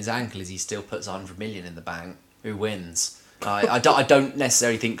breaking his ankle is he still puts 100 million in the bank. Who wins? I don't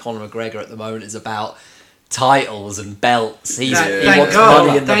necessarily think Conor McGregor at the moment is about titles and belts. He Thank wants God.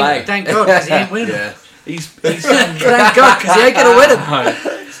 money in the bank. Thank God, because he ain't winning. Yeah. he's Thank God, because he ain't gonna win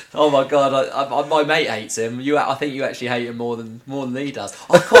him. Oh my God, my mate hates him. I think you actually hate him more than he does.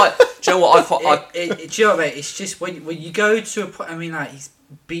 I quite. Do you know what? Do you know what, mate? It's just when you go to a point. I mean, like he's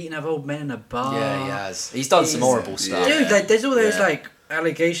beating up old men in a bar. Yeah, he has. He's done some horrible stuff. Dude, like, there's all those Yeah. like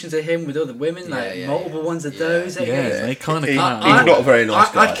allegations of him with other women, like Yeah, multiple ones of yeah. those. yeah, they kind of He- come he's out. not a very nice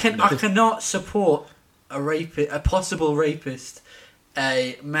guy. I cannot support a possible rapist,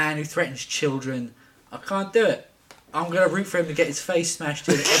 a man who threatens children. I can't do it. I'm gonna root for him to get his face smashed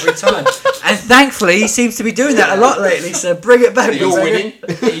in every time, and thankfully he seems to be doing that a lot lately. So bring it back. You're McGregor.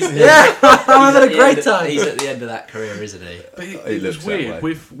 winning. Yeah, I'm having a great He's time. at the end of that career, isn't he? But He it looks was that weird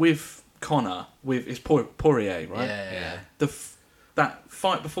way. with Conor, with his Poirier, right? Yeah. That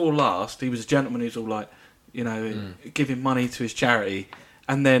fight before last, he was a gentleman who's all like, giving money to his charity,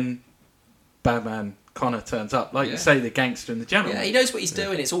 and then bad man Conor turns up, like Yeah. you say, the gangster and the gentleman. Yeah, he knows what he's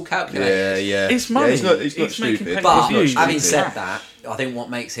doing. It's all calculated. Yeah. It's money. Yeah, he's not He's stupid. making But Reviews, having isn't said it? that, I think what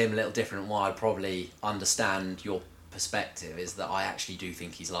makes him a little different, why I probably understand your perspective, is that I actually do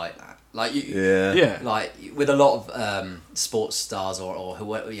think he's like that. Like you, Yeah. like with a lot of sports stars or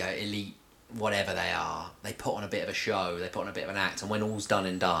whoever, elite, whatever they are, they put on a bit of a show, they put on a bit of an act, and when all's done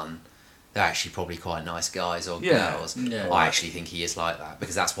and done, they're actually probably quite nice guys or Yeah. girls. Yeah. I actually think he is like that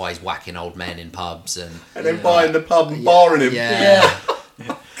because that's why he's whacking old men in pubs and then buying the pub and barring him. Yeah.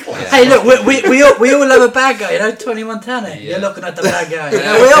 Hey, look, we all love a bad guy, you know, Tony Montana. Yeah. You're looking at the bad guy. You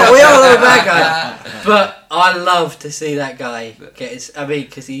know, we all love a bad guy. But I love to see that guy get his. I mean,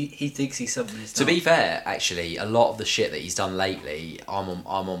 because he thinks he's something he's To not. be fair, actually, a lot of the shit that he's done lately, I'm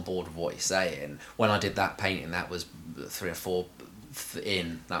on board with what he's saying. When I did that painting, that was 3 or 4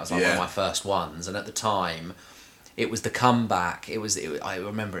 in. That was like one of my first ones, and at the time, it was the comeback. I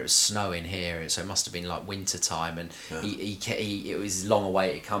remember it was snowing here, so it must have been like winter time, and he it was long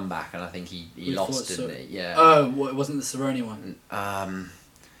awaited comeback, and I think he We lost, thought didn't so. he? Yeah. Oh, well, it wasn't the Cerrone one.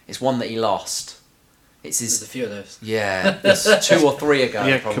 It's one that he lost. It's There's a his. few of those. Yeah, it's 2 or 3 ago.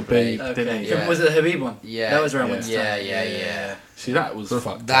 Yeah, probably. Khabib. Didn't Okay. he? Yeah. Was it the Habib one? Yeah. That was around Yeah. winter Yeah, time. yeah. See, that was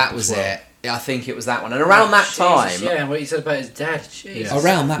fucked That up was as well. it. Yeah, I think it was that one. And around that Jesus, time, Yeah, and what he said about his dad. Jesus. Yeah.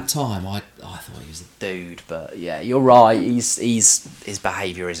 around that time, I thought he was a dude. But yeah, you're right. His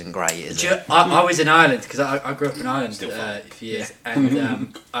behaviour isn't great, is Do you- it? I was in Ireland because I grew up in Ireland for years,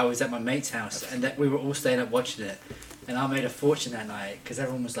 and I was at my mate's house, and we were all staying up watching it, and I made a fortune that night because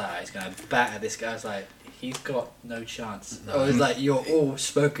everyone was like, "Oh, he's gonna batter this guy." I was like, "He's got no chance." I was like, "You're all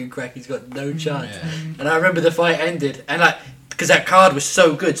smoking crack. He's got no chance." Yeah. And I remember the fight ended, and like, because that card was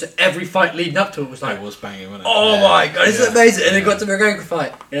so good, so every fight leading up to it was like, It was banging, wasn't it? "Oh my god, it's Yeah. amazing!" And it got to the McGregor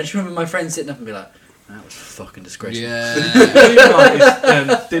fight, and I just remember my friend sitting up and be like, "That was fucking disgraceful." Yeah. Even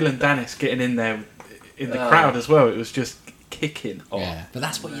like Dylan Dennis getting in there in the crowd as well. It was just kicking off. Yeah, but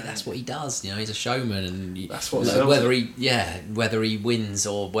that's what he does. You know, he's a showman, and That's what like, sells whether he wins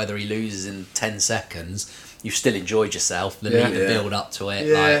or whether he loses in 10 seconds, you've still enjoyed yourself. The Yeah. meat, the build up to it.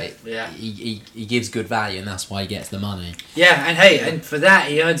 Yeah. Like, Yeah. He gives good value, and that's why he gets the money. Yeah, and hey, and for that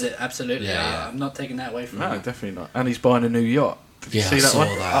he earns it absolutely. Yeah. I'm not taking that away from No, him. definitely not. And he's buying a new yacht. Did you Yeah, see I that saw one?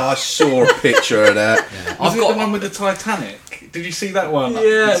 Oh, I saw a picture of that. Yeah. Was I've it got the one with the Titanic? Did you see that one?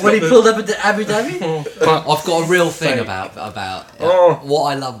 Yeah, It's when he got the- pulled up at Abu Dhabi. I've got a real thing Fake. about Oh. what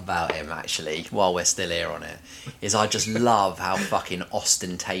I love about him actually. While we're still here on it, is I just love how fucking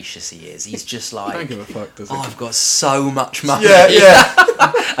ostentatious he is. He's just He don't like, give a fuck, does he? I've got so much money. Yeah, yeah.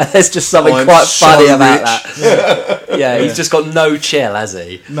 And there's just something I'm quite so funny about rich. that. Yeah, he's just got no chill, has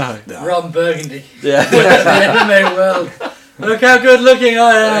he? No. Ron Burgundy. Yeah. the MMA world. Look how good looking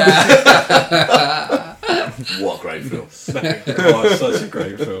I am. What a great film. Oh, it's such a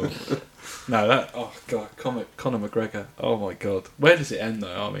great film. No, Conor McGregor. Oh my god, where does it end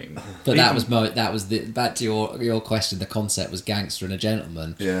though? I mean, But even- that was back to your question. The concept was gangster and a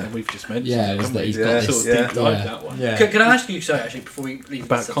gentleman. Yeah. and we've just mentioned. Yeah, it, it was haven't that we? he's got Sort this- of deep dive yeah. that one. Yeah. Can I ask you, sorry, actually, before we leave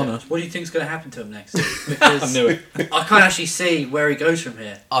About this subject, Conor? what do you think's going to happen to him next? Because I knew it. I can't actually see where he goes from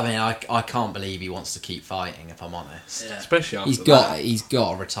here. I mean, I can't believe he wants to keep fighting. If I'm honest, Yeah. Especially after he's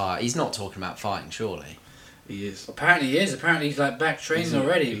got to retire. He's not talking about fighting, surely. he is. Apparently he is. Apparently he's like back training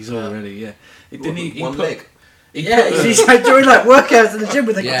already. He's but- already, yeah. Didn't he One put- leg. Yeah, he's like doing like workouts in the gym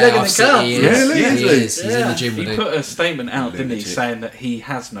with the leg in I've the seen- car. he Yeah, is. Really? He Is he? is. He's in Yeah. the gym He with put a statement out, didn't he, Lunatic. saying that he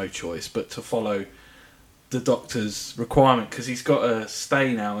has no choice but to follow the doctor's requirement because he's got to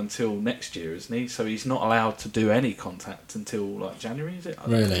stay now until next year, isn't he? So he's not allowed to do any contact until like January, is it? I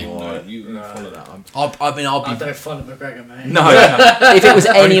don't Really? know. You follow that. I'll I be. don't follow McGregor, mate. No, If it was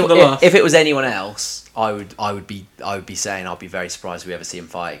Only for the laugh. if it was anyone else, I would be saying I'd be very surprised if we ever see him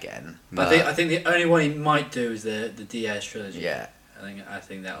fight again. But I think the only one he might do is the Diaz trilogy. yeah, I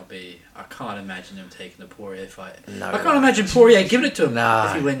think that'll be. I can't imagine him taking the Poirier fight. No, I can't imagine Poirier giving it to him. no,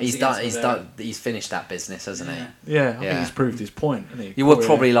 if he wins he's against done. He's McGregor. done. He's finished that business, hasn't Yeah. yeah, I think Yeah. he's proved his point, hasn't he? he? You were Poirier.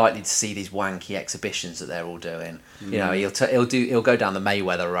 probably likely to see these wanky exhibitions that they're all doing. You know, he'll go down the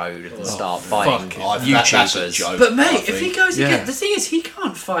Mayweather road and start fighting fuck. Oh, that's a YouTubers. joke. But I mate, if he think. goes Yeah. again, the thing is, he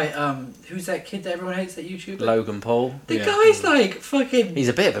can't fight. Who's that kid that everyone hates? That YouTuber. Logan Paul. The Yeah. guy's like fucking He's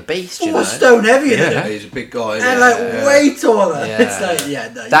a bit of a beast, you 4 know. stone heavier than Yeah. him, He's a big guy. and yeah. like Yeah. way taller. Yeah. It's like no,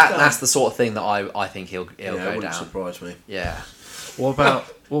 you That's can't. the sort of thing that I think he'll Yeah, it go wouldn't down. surprise me. Yeah. What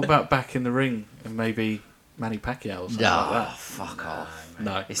about back in the ring and maybe Manny Pacquiao or something like that? Fuck off.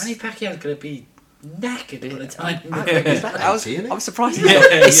 No. It's- Manny Pacquiao's gonna be knackered by the time. I'm surprised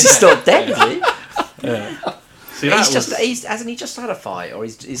Yeah, he's just not dead, is he? Yeah. See, that Hasn't he just had a fight, or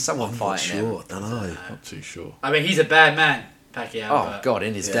is someone I'm not fighting him? sure. Don't know. not too sure. I mean, he's a bad man, Pacquiao. Oh but God,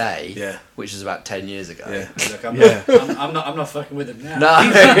 in his Yeah, day, yeah. which is about 10 years ago. Yeah. Look, I'm, Yeah. I'm not fucking with him now. No,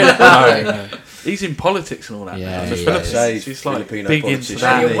 No. He's in politics and all that. Yeah, now. The he Philippines, is. he's like Filipino big into politician. And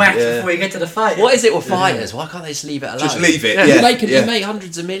that. you're whacked Yeah. before you get to the fight. What is it with fighters? Why can't they just leave it alone? Just leave it. Yeah. Yeah. You make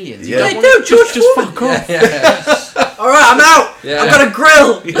hundreds of millions. You Yeah. don't They want do, George Just Foreman. fuck off. Yeah. All right, I'm out. Yeah. I've got a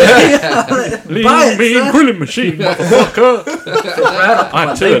grill. Lean Buy it, mean son. grilling machine, motherfucker. I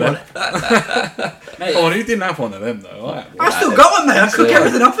had two of them. Mate, Oh, and he didn't have one of them though. I still got one, mate. I cook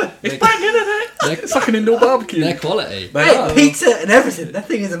everything off it. It's banging, isn't it? It's like an indoor barbecue. They're quality. They Mate, are. pizza and everything. That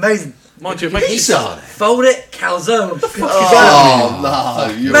thing is amazing. Mind you, it makes you Pizza. Fold it, calzone. Oh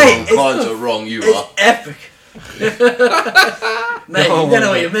no, you're Mate, all it's kinds not- of wrong. You It's are. epic. Mate, Oh, you don't know my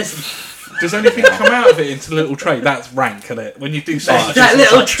what you're missing. Does anything come out of it into a little tray? That's rank, isn't it? When you do sausages, That it's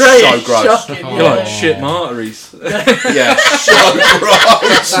little like, tray so is gross. shocking. you're like, shit, my arteries. Yeah, so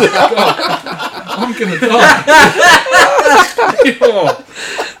gross. I'm gonna die.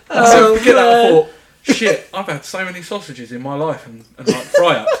 So forget that. I thought, shit, I've had so many sausages in my life and like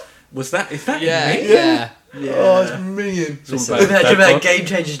fry-ups. Is that Yeah, in me? yeah. Oh, it's million. It's all Do about you remember that that Game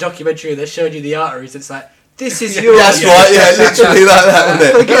Changers documentary that showed you the arteries? It's like, this is yours. That's right. Yeah, literally like that,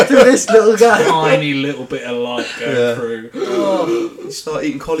 wasn't Get through this little guy. tiny little bit of light going Yeah. through. Oh, it? You start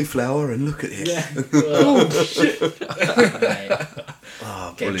eating cauliflower and look at it. yeah. Oh shit! Mate,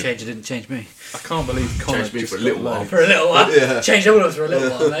 Oh, Game brilliant. Changer didn't change me. I can't believe Connor Changed me just for a little got while. low. For a little while. Yeah. Changed all of us for a little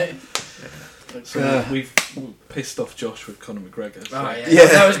while, mate. So we've pissed off Josh with Conor McGregor. So. Oh, yeah. Yeah.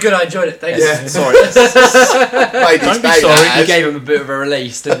 That was good. I enjoyed it. Thanks. Yeah, sorry. Made his Don't be day, sorry, that We has. gave him a bit of a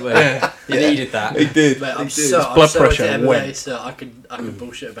release, didn't we? Yeah. He needed that. He did. Mate, I'm he did. so, blood I'm so pressure into MMA, went. so I could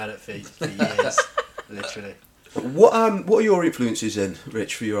bullshit about it for years. Literally. What are your influences then,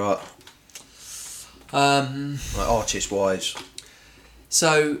 Rich, for your art, like artist wise?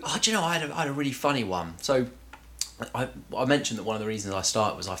 So, do you know, I had a really funny one. So, I mentioned that one of the reasons I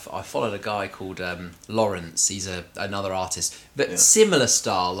started was I followed a guy called Lawrence. He's another artist, but similar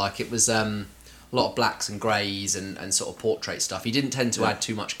style. Like it was a lot of blacks and greys and sort of portrait stuff. He didn't tend to add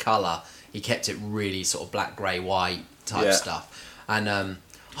too much colour. He kept it really sort of black, grey, white type stuff. And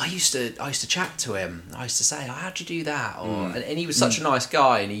I used to chat to him. I used to say, oh, how'd you do that? Or and he was such a nice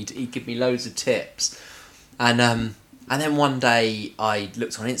guy, and he'd give me loads of tips. And then one day I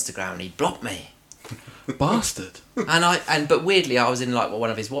looked on Instagram and he blocked me. Bastard. But weirdly I was in like one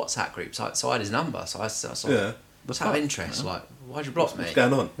of his WhatsApp groups, so I had his number. So I was like, Yeah. what's out of interest? Like, why'd you block me? What's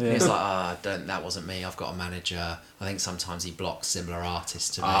going on? He was like, that wasn't me. I've got a manager. I think sometimes he blocks similar artists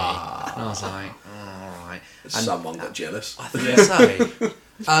to me. And I was like, all right. And Someone got jealous. I think so.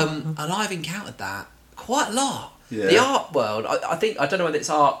 And I've encountered that quite a lot. Yeah. The art world, I don't know whether it's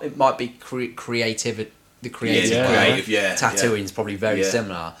art. It might be creative. The creative Yeah. world. Creative, yeah. Tattooing is probably very Yeah.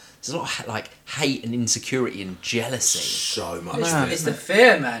 similar. There's a lot of like hate and insecurity and jealousy. So much. It's the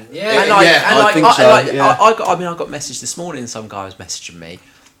fear, man. Yeah. And like, Yeah, and I like, think so, yeah. I got messaged this morning. Some guy was messaging me.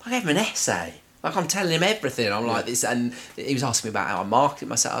 I gave him an essay. Like I'm telling him everything. I'm like this, and he was asking me about how I market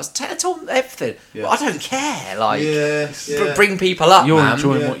myself. I was told him everything. Yeah. But I don't care. Like, Yeah. bring people up, You're man.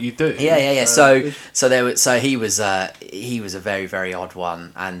 enjoying what you do. Yeah. So he was a very, very odd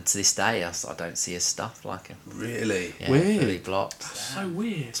one, and to this day I don't see his stuff like him. Really? Yeah, Weird. really blocked. So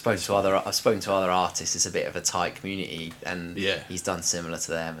weird. I've spoken to other artists. It's a bit of a tight community, and he's done similar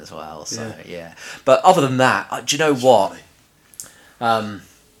to them as well. So yeah. But other than that, do you know what?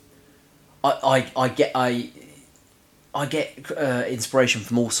 I get inspiration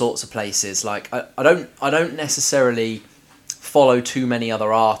from all sorts of places. Like I don't necessarily follow too many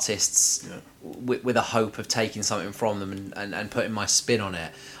other artists with a hope of taking something from them and putting my spin on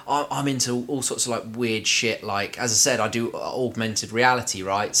it. I'm into all sorts of like weird shit. Like as I said, I do augmented reality,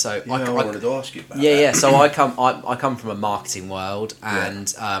 right? So I wanted to ask you about that. yeah. So I come from a marketing world,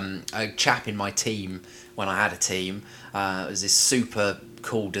 and a chap in my team, when I had a team, was this super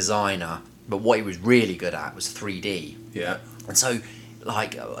cool designer. But what he was really good at was 3D. Yeah. And so,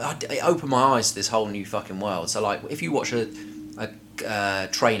 like, it opened my eyes to this whole new fucking world. So, like, if you watch a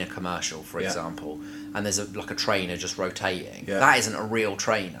trainer commercial, for example, and there's a trainer just rotating, that isn't a real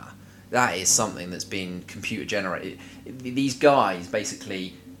trainer. That is something that's been computer generated. These guys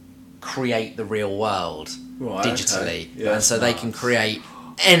basically create the real world digitally, and so they can create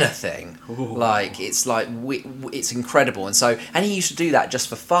anything. Like it's incredible. And he used to do that just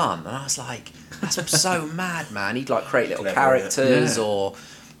for fun, and I was like, that's so mad, man. He'd like create little characters, or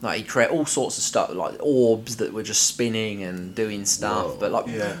like he'd create all sorts of stuff, like orbs that were just spinning and doing stuff. But like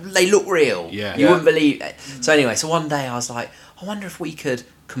they look real. You wouldn't believe it. So anyway, so one day I was like, I wonder if we could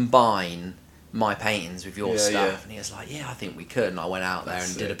combine my paintings with your stuff. And he was like, yeah, I think we could. And I went out there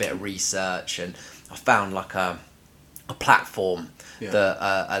and did a bit of research, and I found like a platform that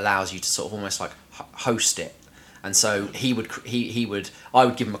allows you to sort of almost like host it. And so I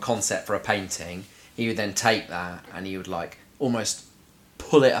would give him a concept for a painting. He would then take that and he would like almost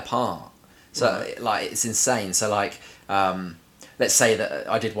pull it apart. So like it's insane. So like let's say that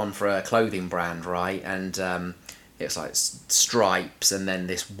I did one for a clothing brand, right? And it's like stripes, and then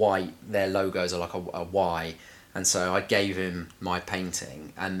this white. Their logos are like a Y. And so I gave him my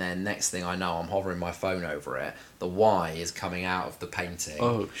painting, and then next thing I know, I'm hovering my phone over it. The Y is coming out of the painting.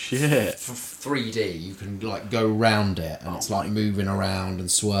 Oh shit! For 3D, you can like go round it, and it's like moving around and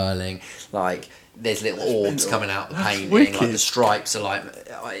swirling. Like there's little orbs coming out the painting. wicked. Like the stripes are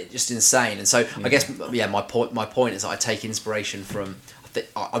like just insane. And so I guess my point is that I take inspiration from.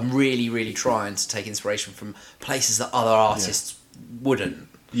 I'm really trying to take inspiration from places that other artists wouldn't.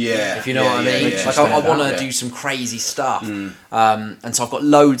 Yeah, If you know what I mean. yeah, Like I want to do some crazy stuff, and so I've got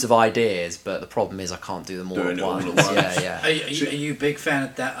loads of ideas, but the problem is I can't do them all Doing at it all once. at once. Yeah. Are you a big fan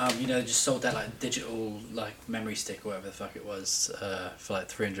of that? Just sold that like digital like memory stick or whatever the fuck it was for like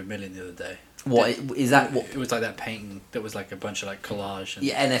 300 million the other day. What is that? What? It was like that painting that was like a bunch of like collage. And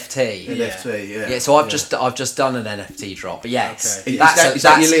Yeah, NFT. NFT, yeah. Yeah, so I've just done an NFT drop, but yes, Okay. Is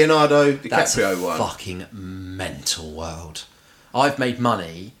that your Leonardo that's a DiCaprio one? fucking mental world. I've made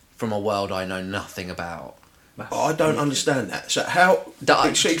money from a world I know nothing about. Oh, I don't understand that. So how?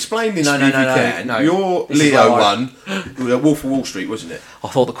 That- Explain this No, to no, me if no, you no, can. no. Your This is Leo why one, Wolf of Wall Street, wasn't it? I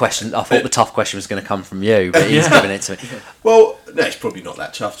thought the tough question was going to come from you, but he's giving it to me. Well, no, it's probably not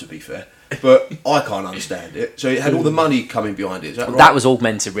that tough to be fair, but I can't understand it. So it had all the money coming behind it. Is that right? That was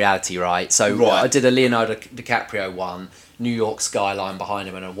augmented reality, right? So Right. I did a Leonardo DiCaprio one, New York skyline behind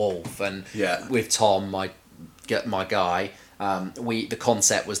him and a wolf, and Yeah. with Tom, my guy, the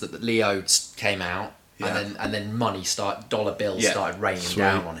concept was that the Leo came out. Yeah. And then dollar bills started raining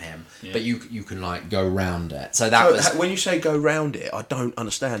down on him, but you can like go round it. So that was when you say go round it, I don't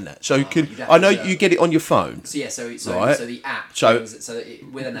understand that. So you'd have I know to, you get it on your phone, so Right. so the app So-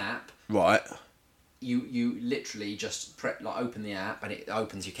 with an app right? you literally just open the app and it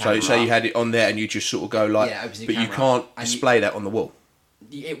opens your camera. So say you had it on there and you just sort of go like, Yeah, it opens your but you camera can't and display that on the wall.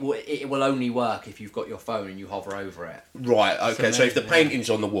 It will only work if you've got your phone and you hover over it. Right. Okay. So if the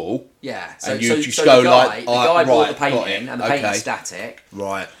painting's on the wall, Yeah. And you just go the like, guy brought the right, got painting it, and the okay. painting's static.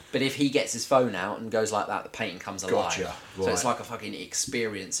 right? But if he gets his phone out and goes like that, the painting comes alive. Gotcha, So it's right. like a fucking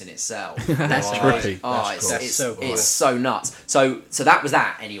experience in itself. That's Right. trippy. Oh, That's it's, cool. it's, so cool. it's so nuts. So that was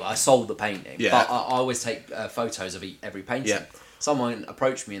that anyway. I sold the painting. Yeah. But I always take photos of every painting. Yeah. Someone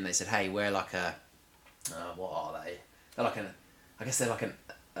approached me and they said, "Hey, we're like a, what are they? They're like I guess they're like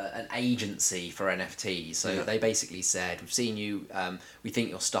an agency for NFTs." So Yeah. they basically said, "We've seen you. We think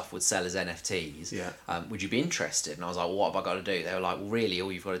your stuff would sell as NFTs. Yeah. Would you be interested?" And I was like, "Well, what have I got to do?" They were like, "Well, really,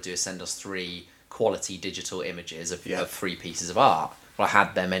 all you've got to do is send us 3 quality digital images of 3 pieces of art." Well, I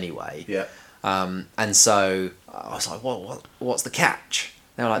had them anyway. Yeah. And so I was like, what's the catch?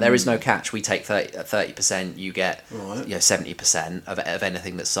 They were like, there is no catch. We take 30%. You get Right. 70% of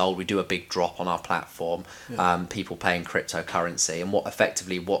anything that's sold. We do a big drop on our platform. People paying cryptocurrency, and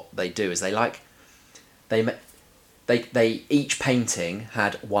what they do is they each painting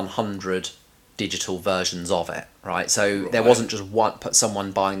had 100 digital versions of it, right? So there Right. wasn't just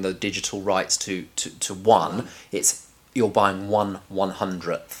someone buying the digital rights to one. It's you're buying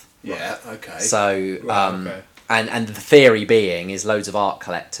 1/100th. Yeah. Okay. So, okay. and the theory being is loads of art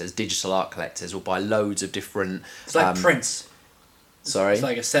collectors, digital art collectors, will buy loads of different. It's like Prince. Sorry. It's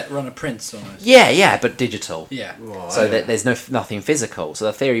like a set run of Prince almost. Yeah, but digital. Yeah. Right. So that there's nothing physical. So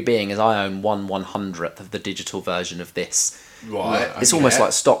the theory being is I own 1/100th of the digital version of this. Right. It's almost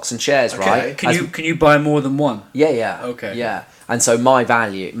like stocks and shares, Okay. right? Can you buy more than one? Yeah. Okay. Yeah. And so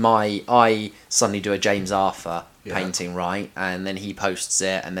I suddenly do a James Arthur Yeah. painting, right? And then he posts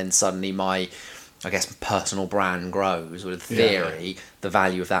it, and then suddenly my, I guess, personal brand grows with theory, the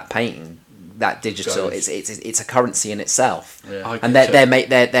value of that painting, that digital, Goes. it's a currency in itself. Yeah. And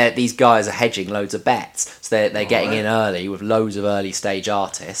they're these guys are hedging loads of bets, so they're getting in early with loads of early stage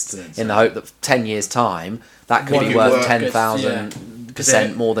artists in the hope that 10 years time that could One be could worth work.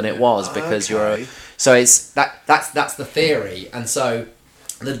 10,000% more than it was because Okay. so it's that's the theory. And so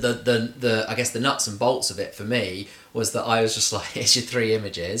the I guess the nuts and bolts of it for me was that I was just like, here's your 3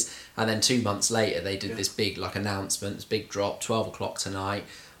 images, and then 2 months later they did this big announcement, this big drop, 12 o'clock tonight,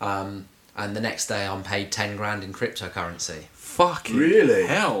 and the next day I'm paid 10 grand in cryptocurrency. Fucking Really?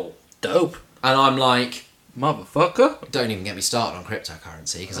 hell, Dope. And I'm like, motherfucker. don't even get me started on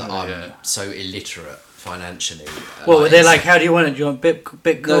cryptocurrency because I'm yeah. so illiterate financially. Well, they're it's- like, how do you want it? Do you want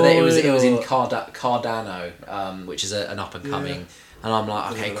Bitcoin? No, it was in or- Cardano, which is an up and coming, and I'm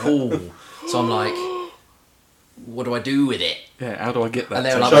like, okay, cool. So I'm like, what do I do with it? Yeah, how do I get that? And they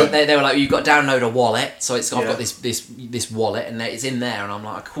were to- like, So- they were like, you've got to download a wallet. So I've Yeah. got this wallet, and it's in there, and I'm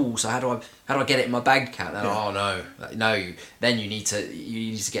like, cool. So how do I get it in my bank account? They're like, oh no. Then you need to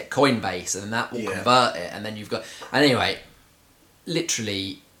get Coinbase, and that will Yeah. convert it, and then you've got. Anyway,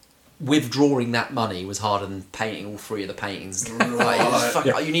 literally, withdrawing that money was harder than painting all 3 of the paintings. You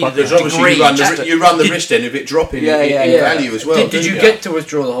needed Because a obviously degree. you run the risk then of it dropping in value as well. Did you get to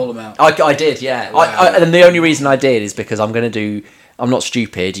withdraw the whole amount? I did, yeah. Wow. And the only reason I did is because I'm not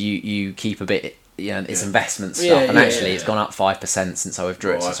stupid. You keep a bit, it's investment stuff, and actually it's gone up 5% since I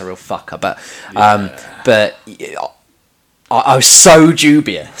withdrew it, so it's a real fucker. But I was so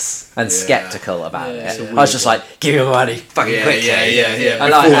dubious and sceptical about it. I was just like, give me my money, fucking quickly. And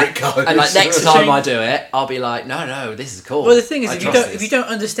like next time I do it, I'll be like, no, this is cool. Well, the thing is, if you don't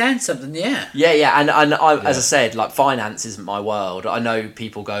understand something, and as I said, like finance isn't my world. I know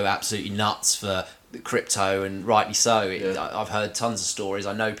people go absolutely nuts for crypto, and rightly so. I've heard tons of stories.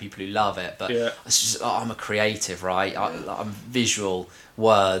 I know people who love it, but it's just I'm a creative, right? I'm visual.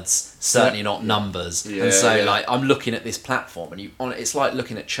 Words, certainly not numbers, and so like I'm looking at this platform, and it's like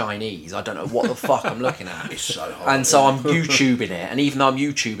looking at Chinese. I don't know what the fuck I'm looking at. It's so hard. And so I'm YouTubing it, and even though I'm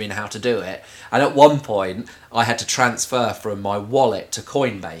YouTubing how to do it, and at one point I had to transfer from my wallet to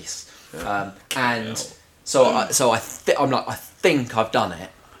Coinbase, and I'm like, I think I've done it,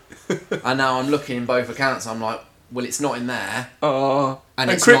 and now I'm looking in both accounts. I'm like, well, it's not in there. And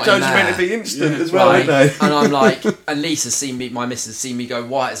it's crypto's not in there. meant to be instant as well, right? isn't they? And I'm like, and Lisa's seen me, my missus has seen me go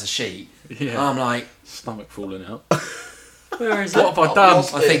white as a sheet. Yeah. And I'm like, Stomach falling out. Where is What have I done?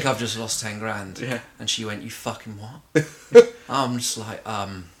 I think I've just lost 10 grand. Yeah. And she went, you fucking what? I'm just like,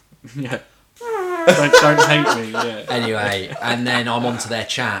 Yeah. Don't hate me. Yeah. Anyway, and then I'm onto their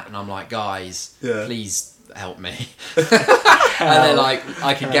chat, and I'm like, guys, please help me. And they're like,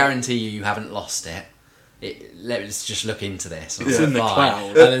 I can guarantee you haven't lost it. Let's just look into this. It's in the cloud.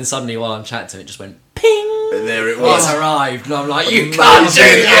 And then suddenly, while I'm chatting to him, it just went ping. And there it It's was. arrived, and I'm like, you can't do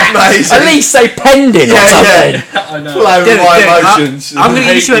that. Amazing. At least say pending or something. I know. Play with my emotions. I'm going to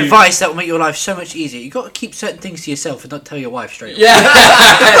give you some hate you. advice that will make your life so much easier. You got to keep certain things to yourself and not tell your wife straight away.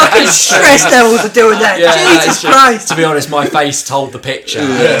 Yeah. Stress levels are doing that. Jesus Christ. To be honest, my face told the picture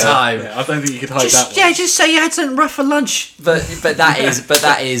at the time. Yeah, I don't think you could hide that one. Just say you had something rough for lunch. But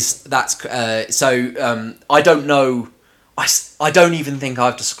I don't know. I don't even think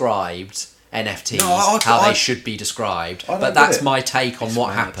I've described NFTs how they should be described. But that's my take on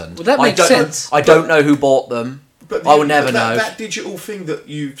what happened. Well, that makes sense. I don't know who bought them. But I will never know. That digital thing that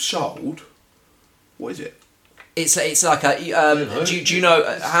you've sold, what is it? It's like a. Do you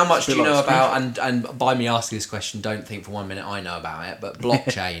know how much do you know about? And by me asking this question, don't think for 1 minute I know about it. But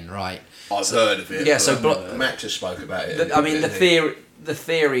blockchain, right? I've heard of it. Yeah, so Max has spoke about it. The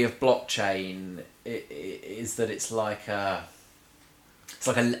theory of blockchain is that it's like a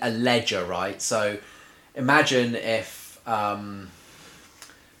ledger, right? So imagine if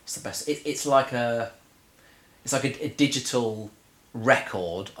what's the best? It's like a digital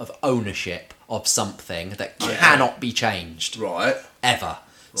record of ownership of something that cannot be changed, Right. ever. Right.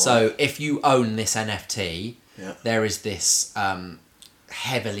 So if you own this NFT, there is this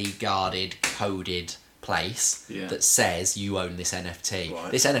heavily guarded, coded place that says you own this NFT.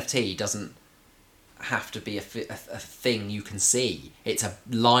 Right. This NFT doesn't have to be a thing you can see. It's a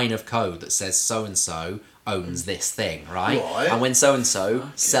line of code that says so and so owns this thing, right? And when so and so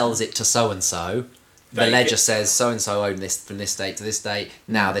sells it to so and so, the ledger says so and so owned this from this date to this date.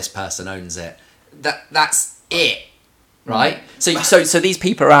 Now this person owns it. That's it, right? So these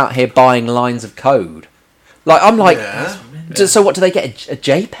people are out here buying lines of code. Like I'm like, so what do they get? A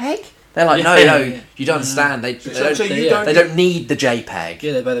JPEG? They're like, no, you don't understand. They don't need the JPEG.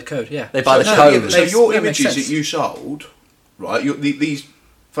 Yeah, they buy the code. Yeah, they buy the code. So your images that you sold, right? These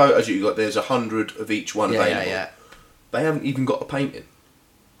photos that you got, there's 100 of each one available. Yeah. They haven't even got a painting.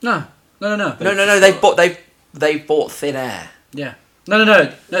 No. They bought thin air. Yeah. No.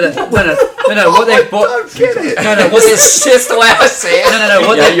 What they bought? Don't get it. It's just the way I see it. No.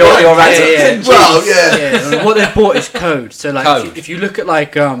 What they you're bought? right. Well, yeah. What they bought is code. So like, if you look at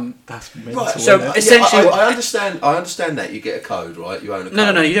like That's mental. Right, so essentially, I understand that you get a code, right? You own a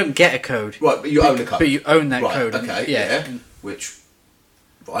code. No, you don't get a code. Right, but you own a code. But you own that right, code. Okay, yeah. Which,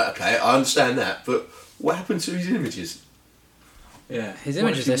 right, okay, I understand that. But what happened to his images? Yeah. His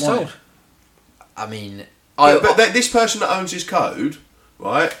images, they're sold. I mean, but this person that owns his code,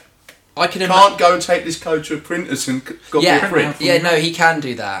 right? I can't go and take this code to a printers and got a print. Yeah, no, he can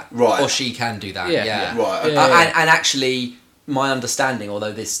do that. Right. Or she can do that. Yeah. Right. Okay. And actually, my understanding,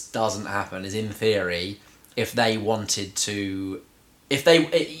 although this doesn't happen, is in theory, if they wanted to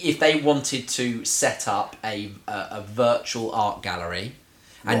set up a virtual art gallery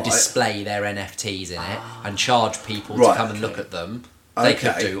and display their NFTs in it and charge people to come and look at them, They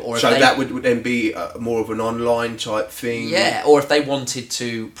could do, or if so they, that would then be more of an online type thing. yeah, or if they wanted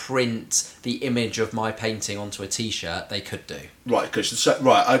to print the image of my painting onto a T-shirt, they could do. Right, because so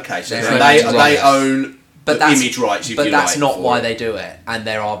They're they right. own But the that's image rights. If but you that's like, not for why it. they do it, and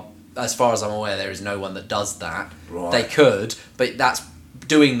there are, as far as I'm aware, there is no one that does that. Right. They could, but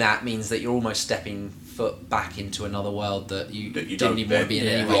doing that means that you're almost stepping foot back into another world that you That you didn't don't- even want to be in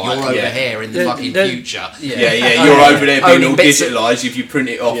yeah. anyway. Right, You're over yeah. here in the The- fucking the- future. Yeah, you're over there being Owning all bits of- digitalised. If you print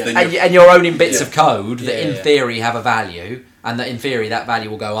it off, then And you're owning bits Yeah. of code that Yeah, in yeah. theory have a value, and that in theory that value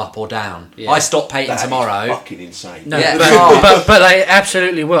will go up or down. Yeah. I stop painting that is tomorrow. fucking insane. No, Yeah. but they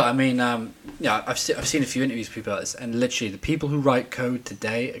absolutely will. I mean, yeah, I've seen a few interviews with people like this, and literally the people who write code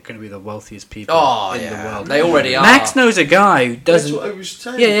today are going to be the wealthiest people Oh in yeah, the world. they already are. Max knows a guy who That's doesn't. what I was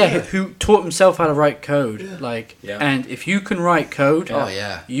saying. Yeah, who taught himself how to write code. Yeah. Like, Yeah. and if you can write code, Oh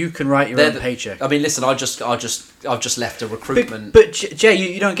yeah. you can write your They're own the- paycheck. I mean, listen, I've just left a recruitment. But Jay,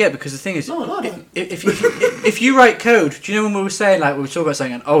 you don't get it, because the thing is, No, I don't. if you write code, do you know when we were saying, like, we were talking about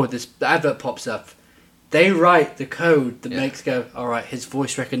saying, oh, the advert pops up. They write the code that Yeah. makes go, all right, his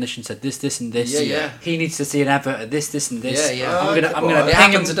voice recognition said this, and this. Yeah, yeah. He needs to see an advert of this, and this. Yeah, yeah. I'm gonna It ping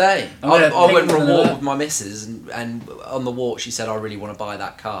happened him today. I'm I gonna went ping for a him walk that. with my missus, and on the walk she said, I really want to buy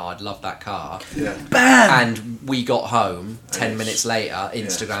that car. I'd love that car. Yeah. Bam! And we got home 10 it's- minutes later.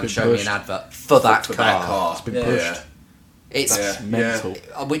 Instagram been showed me pushed. an advert for that For car. that car. It's been Yeah. pushed. It's Yeah. Mental.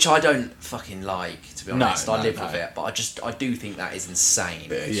 which I don't fucking like, to be No, honest. I no, live no. with it, but I do think that is insane.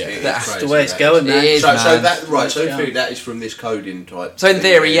 Yeah. That's crazy, the way it's that going, is. man. It is, So man. that right. So Yeah. in theory, that is from this coding type. So in thing,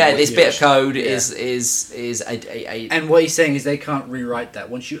 theory, yeah, this which bit of code yeah. is a And what he's saying is they can't rewrite that.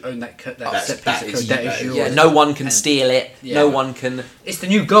 Once you own that set That's- piece that of is- code, that that is is- yours. yeah. No one can And- steal it. Yeah. No one can. It's the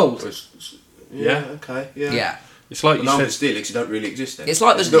new gold. Yeah. Okay. Yeah. Yeah. It's like But you no one said. can steal it 'cause you don't really exist. Then. It's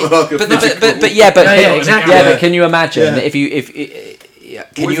like there's Not like a but physical- yeah, but Yeah, exactly. yeah, Yeah. but can you imagine Yeah. that if can What if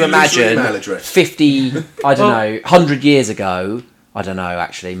you you lose your imagine email address? 50 I don't Well- know 100 years ago, I don't know,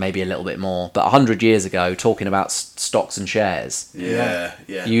 actually maybe a little bit more, but 100 years ago talking about stocks and shares, Yeah.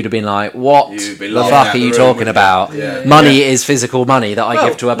 Yeah. you'd have been like, what You'd be the laughing fuck out are the you room, talking wouldn't you? about? Yeah. Money is physical money that I Well,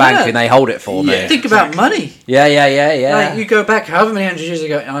 give to a bank yeah. and they hold it for me. Yeah. Think about money. Yeah, yeah. Like, you go back however many hundred years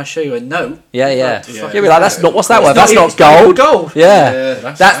ago, and I show you a note. Yeah. What the Yeah. fuck You'll be is like, that? that's not, what's that It's worth? That's even- not it's not even gold. gold. Yeah.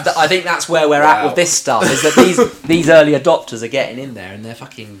 That's- I think that's where we're at Wow. with this stuff, is that these early adopters are getting in there and they're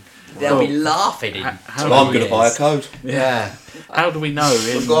fucking, they'll be laughing in How Well, I'm do going we- to buy a code. Yeah. How do we know?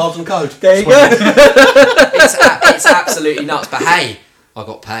 In, Gloves and code. There you go. It's absolutely nuts, but hey, I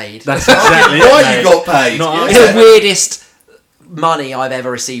got paid. That's exactly it, Why mate. you got paid? Not It's the weirdest money I've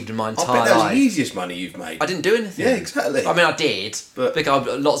ever received in my I bet entire that's the life. easiest money you've made. I didn't do anything. Yeah, exactly. I mean, I did, But- because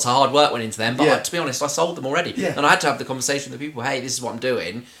lots of hard work went into them. But Yeah. to be honest, I sold them already, Yeah. and I had to have the conversation with the people. Hey, this is what I'm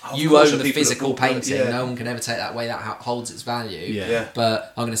doing. Of You course, own the the people that physical bought that, painting. yeah. No one can ever take that away. That holds its value. Yeah. Yeah.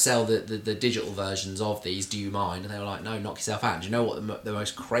 But I'm going to sell the digital versions of these. Do you mind? And they were like, no, knock yourself out. And do you know what the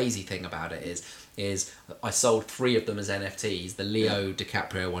most crazy thing about it is I sold 3 of them as NFTs. The Leo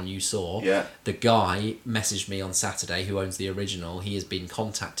DiCaprio one you saw. Yeah. The guy messaged me on Saturday, who owns the original. He has been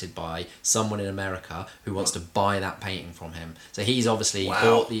contacted by someone in America who wants to buy that painting from him. So he's obviously Wow.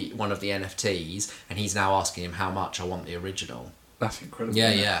 bought one of the NFTs, and he's now asking him how much I want the original. That's incredible. Yeah,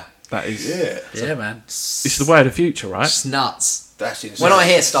 isn't it? yeah. That is. Yeah. Yeah, man. It's the way of the future, right? It's nuts. That's insane. When I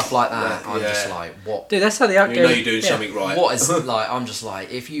hear stuff like that, Yeah. I'm just Yeah. like, what? Dude, that's how the art You game. know you're doing yeah. something right. What is like? I'm just like,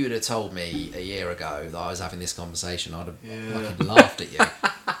 if you would have told me a year ago that I was having this conversation, I'd have Yeah. fucking laughed at you.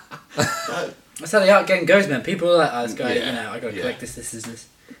 That's how the art game goes, man. People are like, oh, this guy, Yeah. you know, I gotta Yeah. collect this.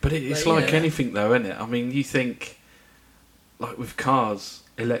 But it's Like, like yeah. anything, though, isn't it? I mean, you think, like with cars,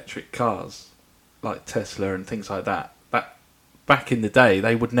 electric cars, like Tesla and things like that. Back in the day,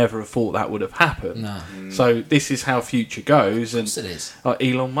 they would never have thought that would have happened. No, So this is how future goes, of and course it is. like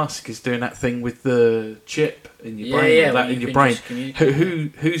Elon Musk is doing that thing with the chip in your Yeah, brain, yeah, or where that you in your can brain. just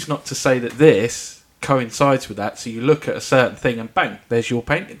communicate. Who's not to say that this coincides with that? So you look at a certain thing, and bang, there's your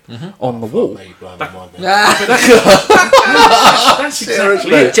painting on the wall. Mate, you blow my mind now. That's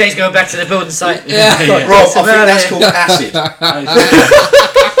exactly it. Jay's going back to the building site. Yeah. Rob, I think that's called acid.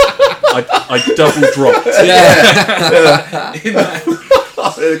 I double dropped. I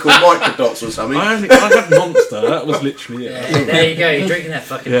think they're called microdots or something. I had Monster. That was literally it. Yeah, there you go. You're drinking that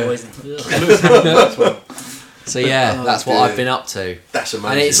fucking Yeah. poison. Lewis Hamilton as well. So yeah, Oh, that's what dear. I've been up to. That's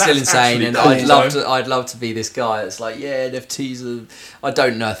amazing. And it's still That's insane, actually and cool, I'd love to be this guy that's like, yeah, NFTs are. I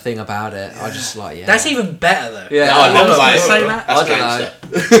don't know a thing about it. I just like, yeah. That's even better though. Yeah, I love I that. say that. I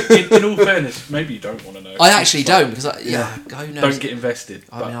don't know. In all fairness, maybe you don't want to know. I actually don't because who knows? Don't get invested.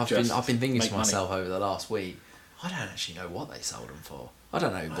 I mean, but I've just been thinking make to money. myself over the last week. I don't actually know what they sold them for. I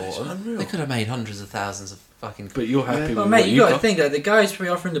don't know who bought It's them. unreal. They could have made hundreds of thousands of fucking. But you're happy Well, with mate, what you you got to got. think that the guy's probably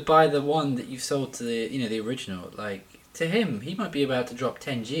offering to buy the one that you've sold to the original. Like, to him, he might be about to drop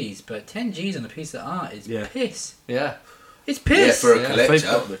 10 G's, but 10 G's on a piece of art is Yeah. piss. Yeah. It's Yeah, piss. for a Yeah, collector. they've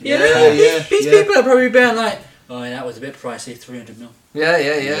got the- These people are probably being like, oh, that was a bit pricey, 300 mil. Yeah.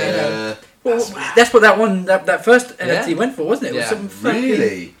 Yeah. Well, that's what that first NFT went for, wasn't it? It was Yeah. something fucking...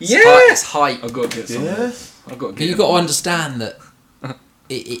 Really? Yeah! It's hype. I've got to get some. Yeah. I've got to But get. you've got to understand that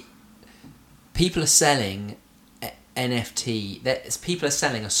people are selling NFT. People are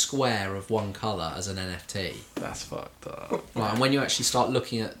selling a square of one colour as an NFT. That's fucked up. Right, and when you actually start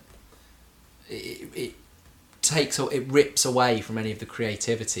looking at it, it rips away from any of the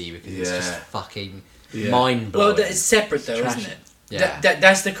creativity because it's just Yeah. fucking Yeah. mind blowing. Well, it's separate though, Trash. isn't it? Yeah.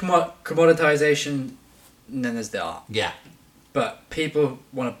 That's the commoditization, and then there's the art. Yeah. But people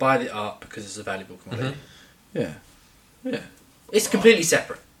want to buy the art because it's a valuable commodity. Yeah. Yeah. It's completely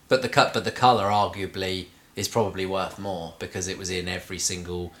separate. But the colour arguably is probably worth more because it was in every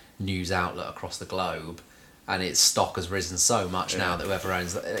single news outlet across the globe, and its stock has risen so much now that whoever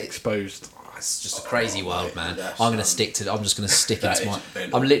owns it, Exposed. it's just a crazy world, man. that's, I'm just going to stick that into my. is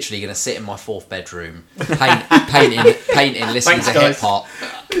mental. I'm literally going to sit in my 4th bedroom, painting, listening Thanks, to guys. hip hop,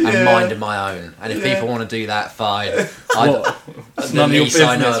 and minding my own. And if people want to do that, fine. It's The none of your least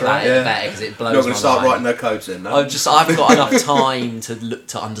I know business, about right? it, the Yeah. better because it blows Not going my to start mind. writing no codes then, no? I've got enough time to look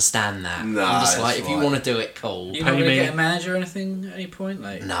to understand that. No, I'm just like, that's if you right. want to do it, cool. You're not Pay going to me. get a manager or anything at any point?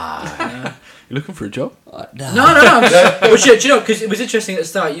 Like, No. no. You looking for a job? No. No. Well, do you know? Because it was interesting at the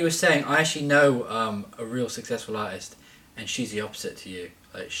start. You were saying I actually know a real successful artist, and she's the opposite to you.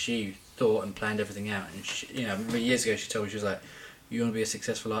 Like she thought and planned everything out, and she, remember years ago she told me, she was like, "You want to be a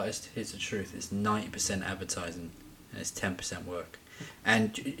successful artist? Here's the truth: it's 90% advertising, and it's 10% work."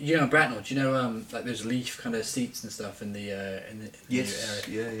 And Bracknell, do you know like there's leaf kind of seats and stuff in the Yes,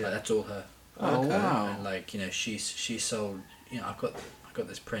 new area? yeah. Like, that's all her. Oh, Okay. wow. And like she sold. I've got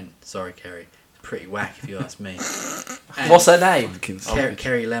this print. Sorry, Kerry. It's pretty whack if you ask me. And What's her name?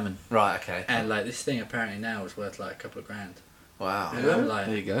 Kerry Lemon. Right. Okay. And like this thing apparently now is worth like a couple of grand. Wow. And I'm like,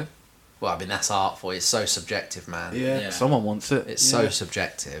 There you go. Well, I mean that's art for you. It's so subjective, man. Yeah. Yeah. Someone wants it. It's so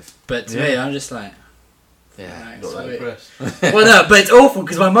subjective. but to Yeah. me, I'm just like, Yeah. right, Not that sweet. impressed. Well, no, but it's awful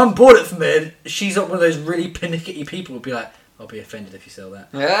because my mum bought it for me. And she's not one of those really pernickety people who'd be like, I'll be offended if you sell that.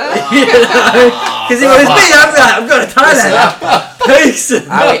 Yeah. Because it was me. I'm like, I'm going to Thailand. Peace.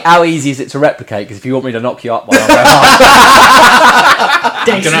 How easy is it to replicate? Because if you want me to knock you up while I'm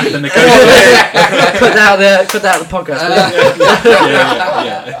You're gonna have to negotiate. Put that out there. Put that out the podcast.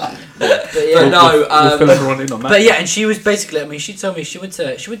 yeah. But yeah, We'll fill everyone in on that. But yeah, and she was basically. I mean, she told me she went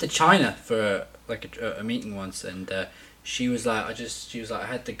to China for a meeting once, and she was like, I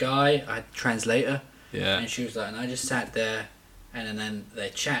had the guy, I had the translator, Yeah. and she was like, and I just sat there, and then they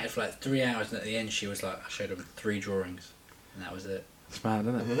chatted for like 3 hours, and at the end she was like, I showed them 3 drawings, and that was it. It's mad,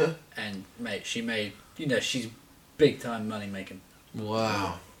 isn't it? And mate, she made, she's big time money making.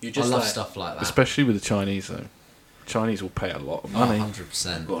 Wow. You're I just love like, stuff like that. Especially with the Chinese, though. Chinese will pay a lot of money.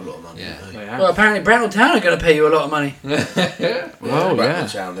 100%. Got a lot of money. Yeah. haven't they? They have. well, apparently Bracknell Town are going to pay you a lot of money. Well, Bracknell yeah.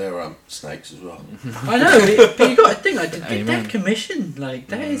 Town, they're snakes as well. I know, but you got to think, like, did Amen. that commission, like,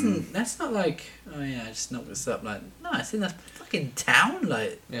 that isn't, that's not like, oh yeah, I just knocked this up, like, no, it's in a fucking town,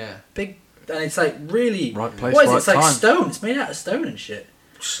 like, Yeah. big, and it's like really, Right place, what is it? right It's like time. stone, it's made out of stone and shit.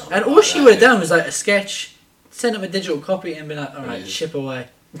 Something And all like she that, would have yeah. done was like a sketch, send them a digital copy and be like, alright, Yeah. chip away.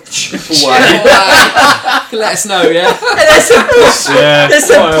 Let us know, yeah. And there's some poor, Yeah. there's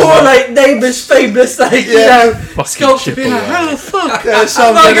some poor, like, neighbours, famous, like, Fucking sculptor chip being like, away. how the fuck? There's I'm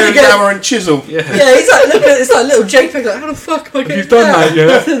some not gonna with get- a hammer and chisel. Yeah. Yeah, he's like, look at it's like little JPEG, like, how the fuck am I Have getting you done that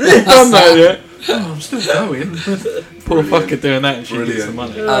yet? This. You've done that yet? Oh, I'm still going. Poor fucker doing that and she gets some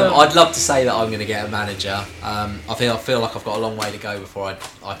money. I'd love to say that I'm going to get a manager. I feel like I've got a long way to go before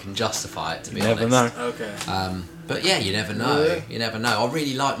I can justify it, to be You never honest. know. Okay. But yeah, you never know. Yeah. You never know. I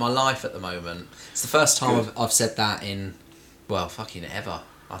really like my life at the moment. It's the first time I've said that in, well, fucking ever.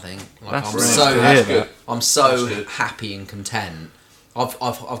 I think. Like, That's I'm really so good to hear that. I'm so That's good. happy and content. I've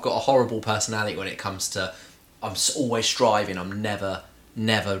got a horrible personality when it comes to. I'm always striving. I'm never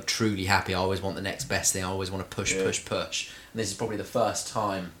truly happy. I always want the next best thing. I always want to push. And this is probably the first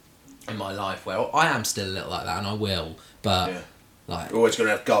time in my life where I am still a little like that, and I will. But Yeah. like, You're always going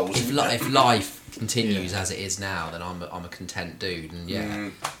to have goals. if life continues as it is now, then I'm a content dude, and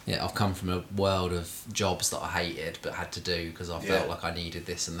Mm. yeah, I've come from a world of jobs that I hated but had to do because I felt Yeah. like I needed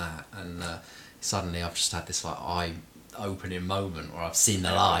this and that, and suddenly I've just had this like eye-opening moment where I've seen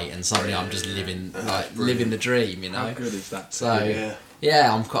the light, and suddenly I'm just living That's like brilliant. living the dream, you know. How good is that? So Yeah.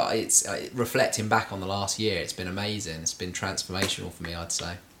 Yeah, I'm quite. It's reflecting back on the last year. It's been amazing. It's been transformational for me, I'd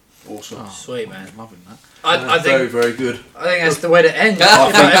say. Awesome. Oh, sweet, man. I'm loving that. I very, think very good. I think that's the way to end.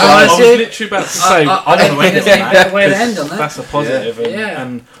 I think If so. I'm I honest was with you, literally about to say, I don't think there's any better way to end on that. That's a positive. Yeah.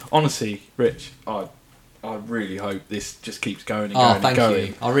 And honestly, Rich, I really hope this just keeps going and Oh, going and thank going.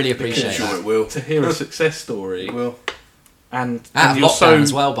 you. I really appreciate I'm sure that. it will. To hear a success story It will. and Out of you're lockdown so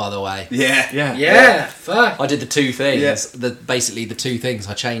as well, by the way. Yeah. yeah. Yeah, fuck. I did the two things. Yeah. Basically, the two things.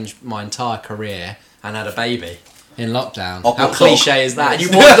 I changed my entire career and had a baby in lockdown. I'll How put cliche is that?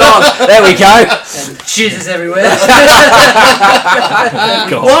 Yes. You walked on. There we go. And jizzes everywhere.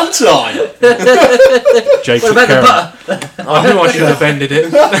 God, One time. Jacob What about the Carroll. butter? I knew I should have ended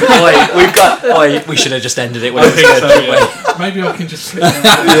it. We should have just ended it with I a think so, yeah. Maybe I can just sleep.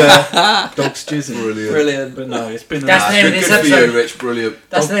 Yeah. Dog's jizzing. Brilliant. Brilliant. But no, it's been That's a the name of Good, this good for you, episode. Rich. Brilliant.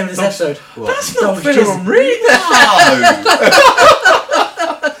 That's the name of this episode. That's not Dog's fair jizzing. on Reed. No.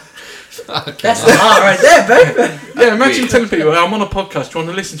 That's the heart right there, baby. Yeah, imagine telling people, I'm on a podcast, do you want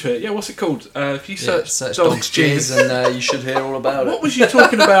to listen to it? Yeah, what's it called? If you Yeah, search, Dog's Jizz and you should hear all about What it. was you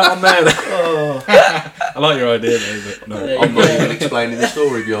talking about on there? I like your idea though, but no. There you I'm not go. even explaining the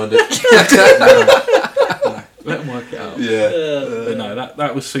story behind it. Let them work it out. Yeah. But no,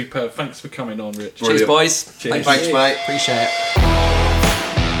 that was superb. Thanks for coming on, Rich. Cheers, boys. Thanks, mate. Appreciate it.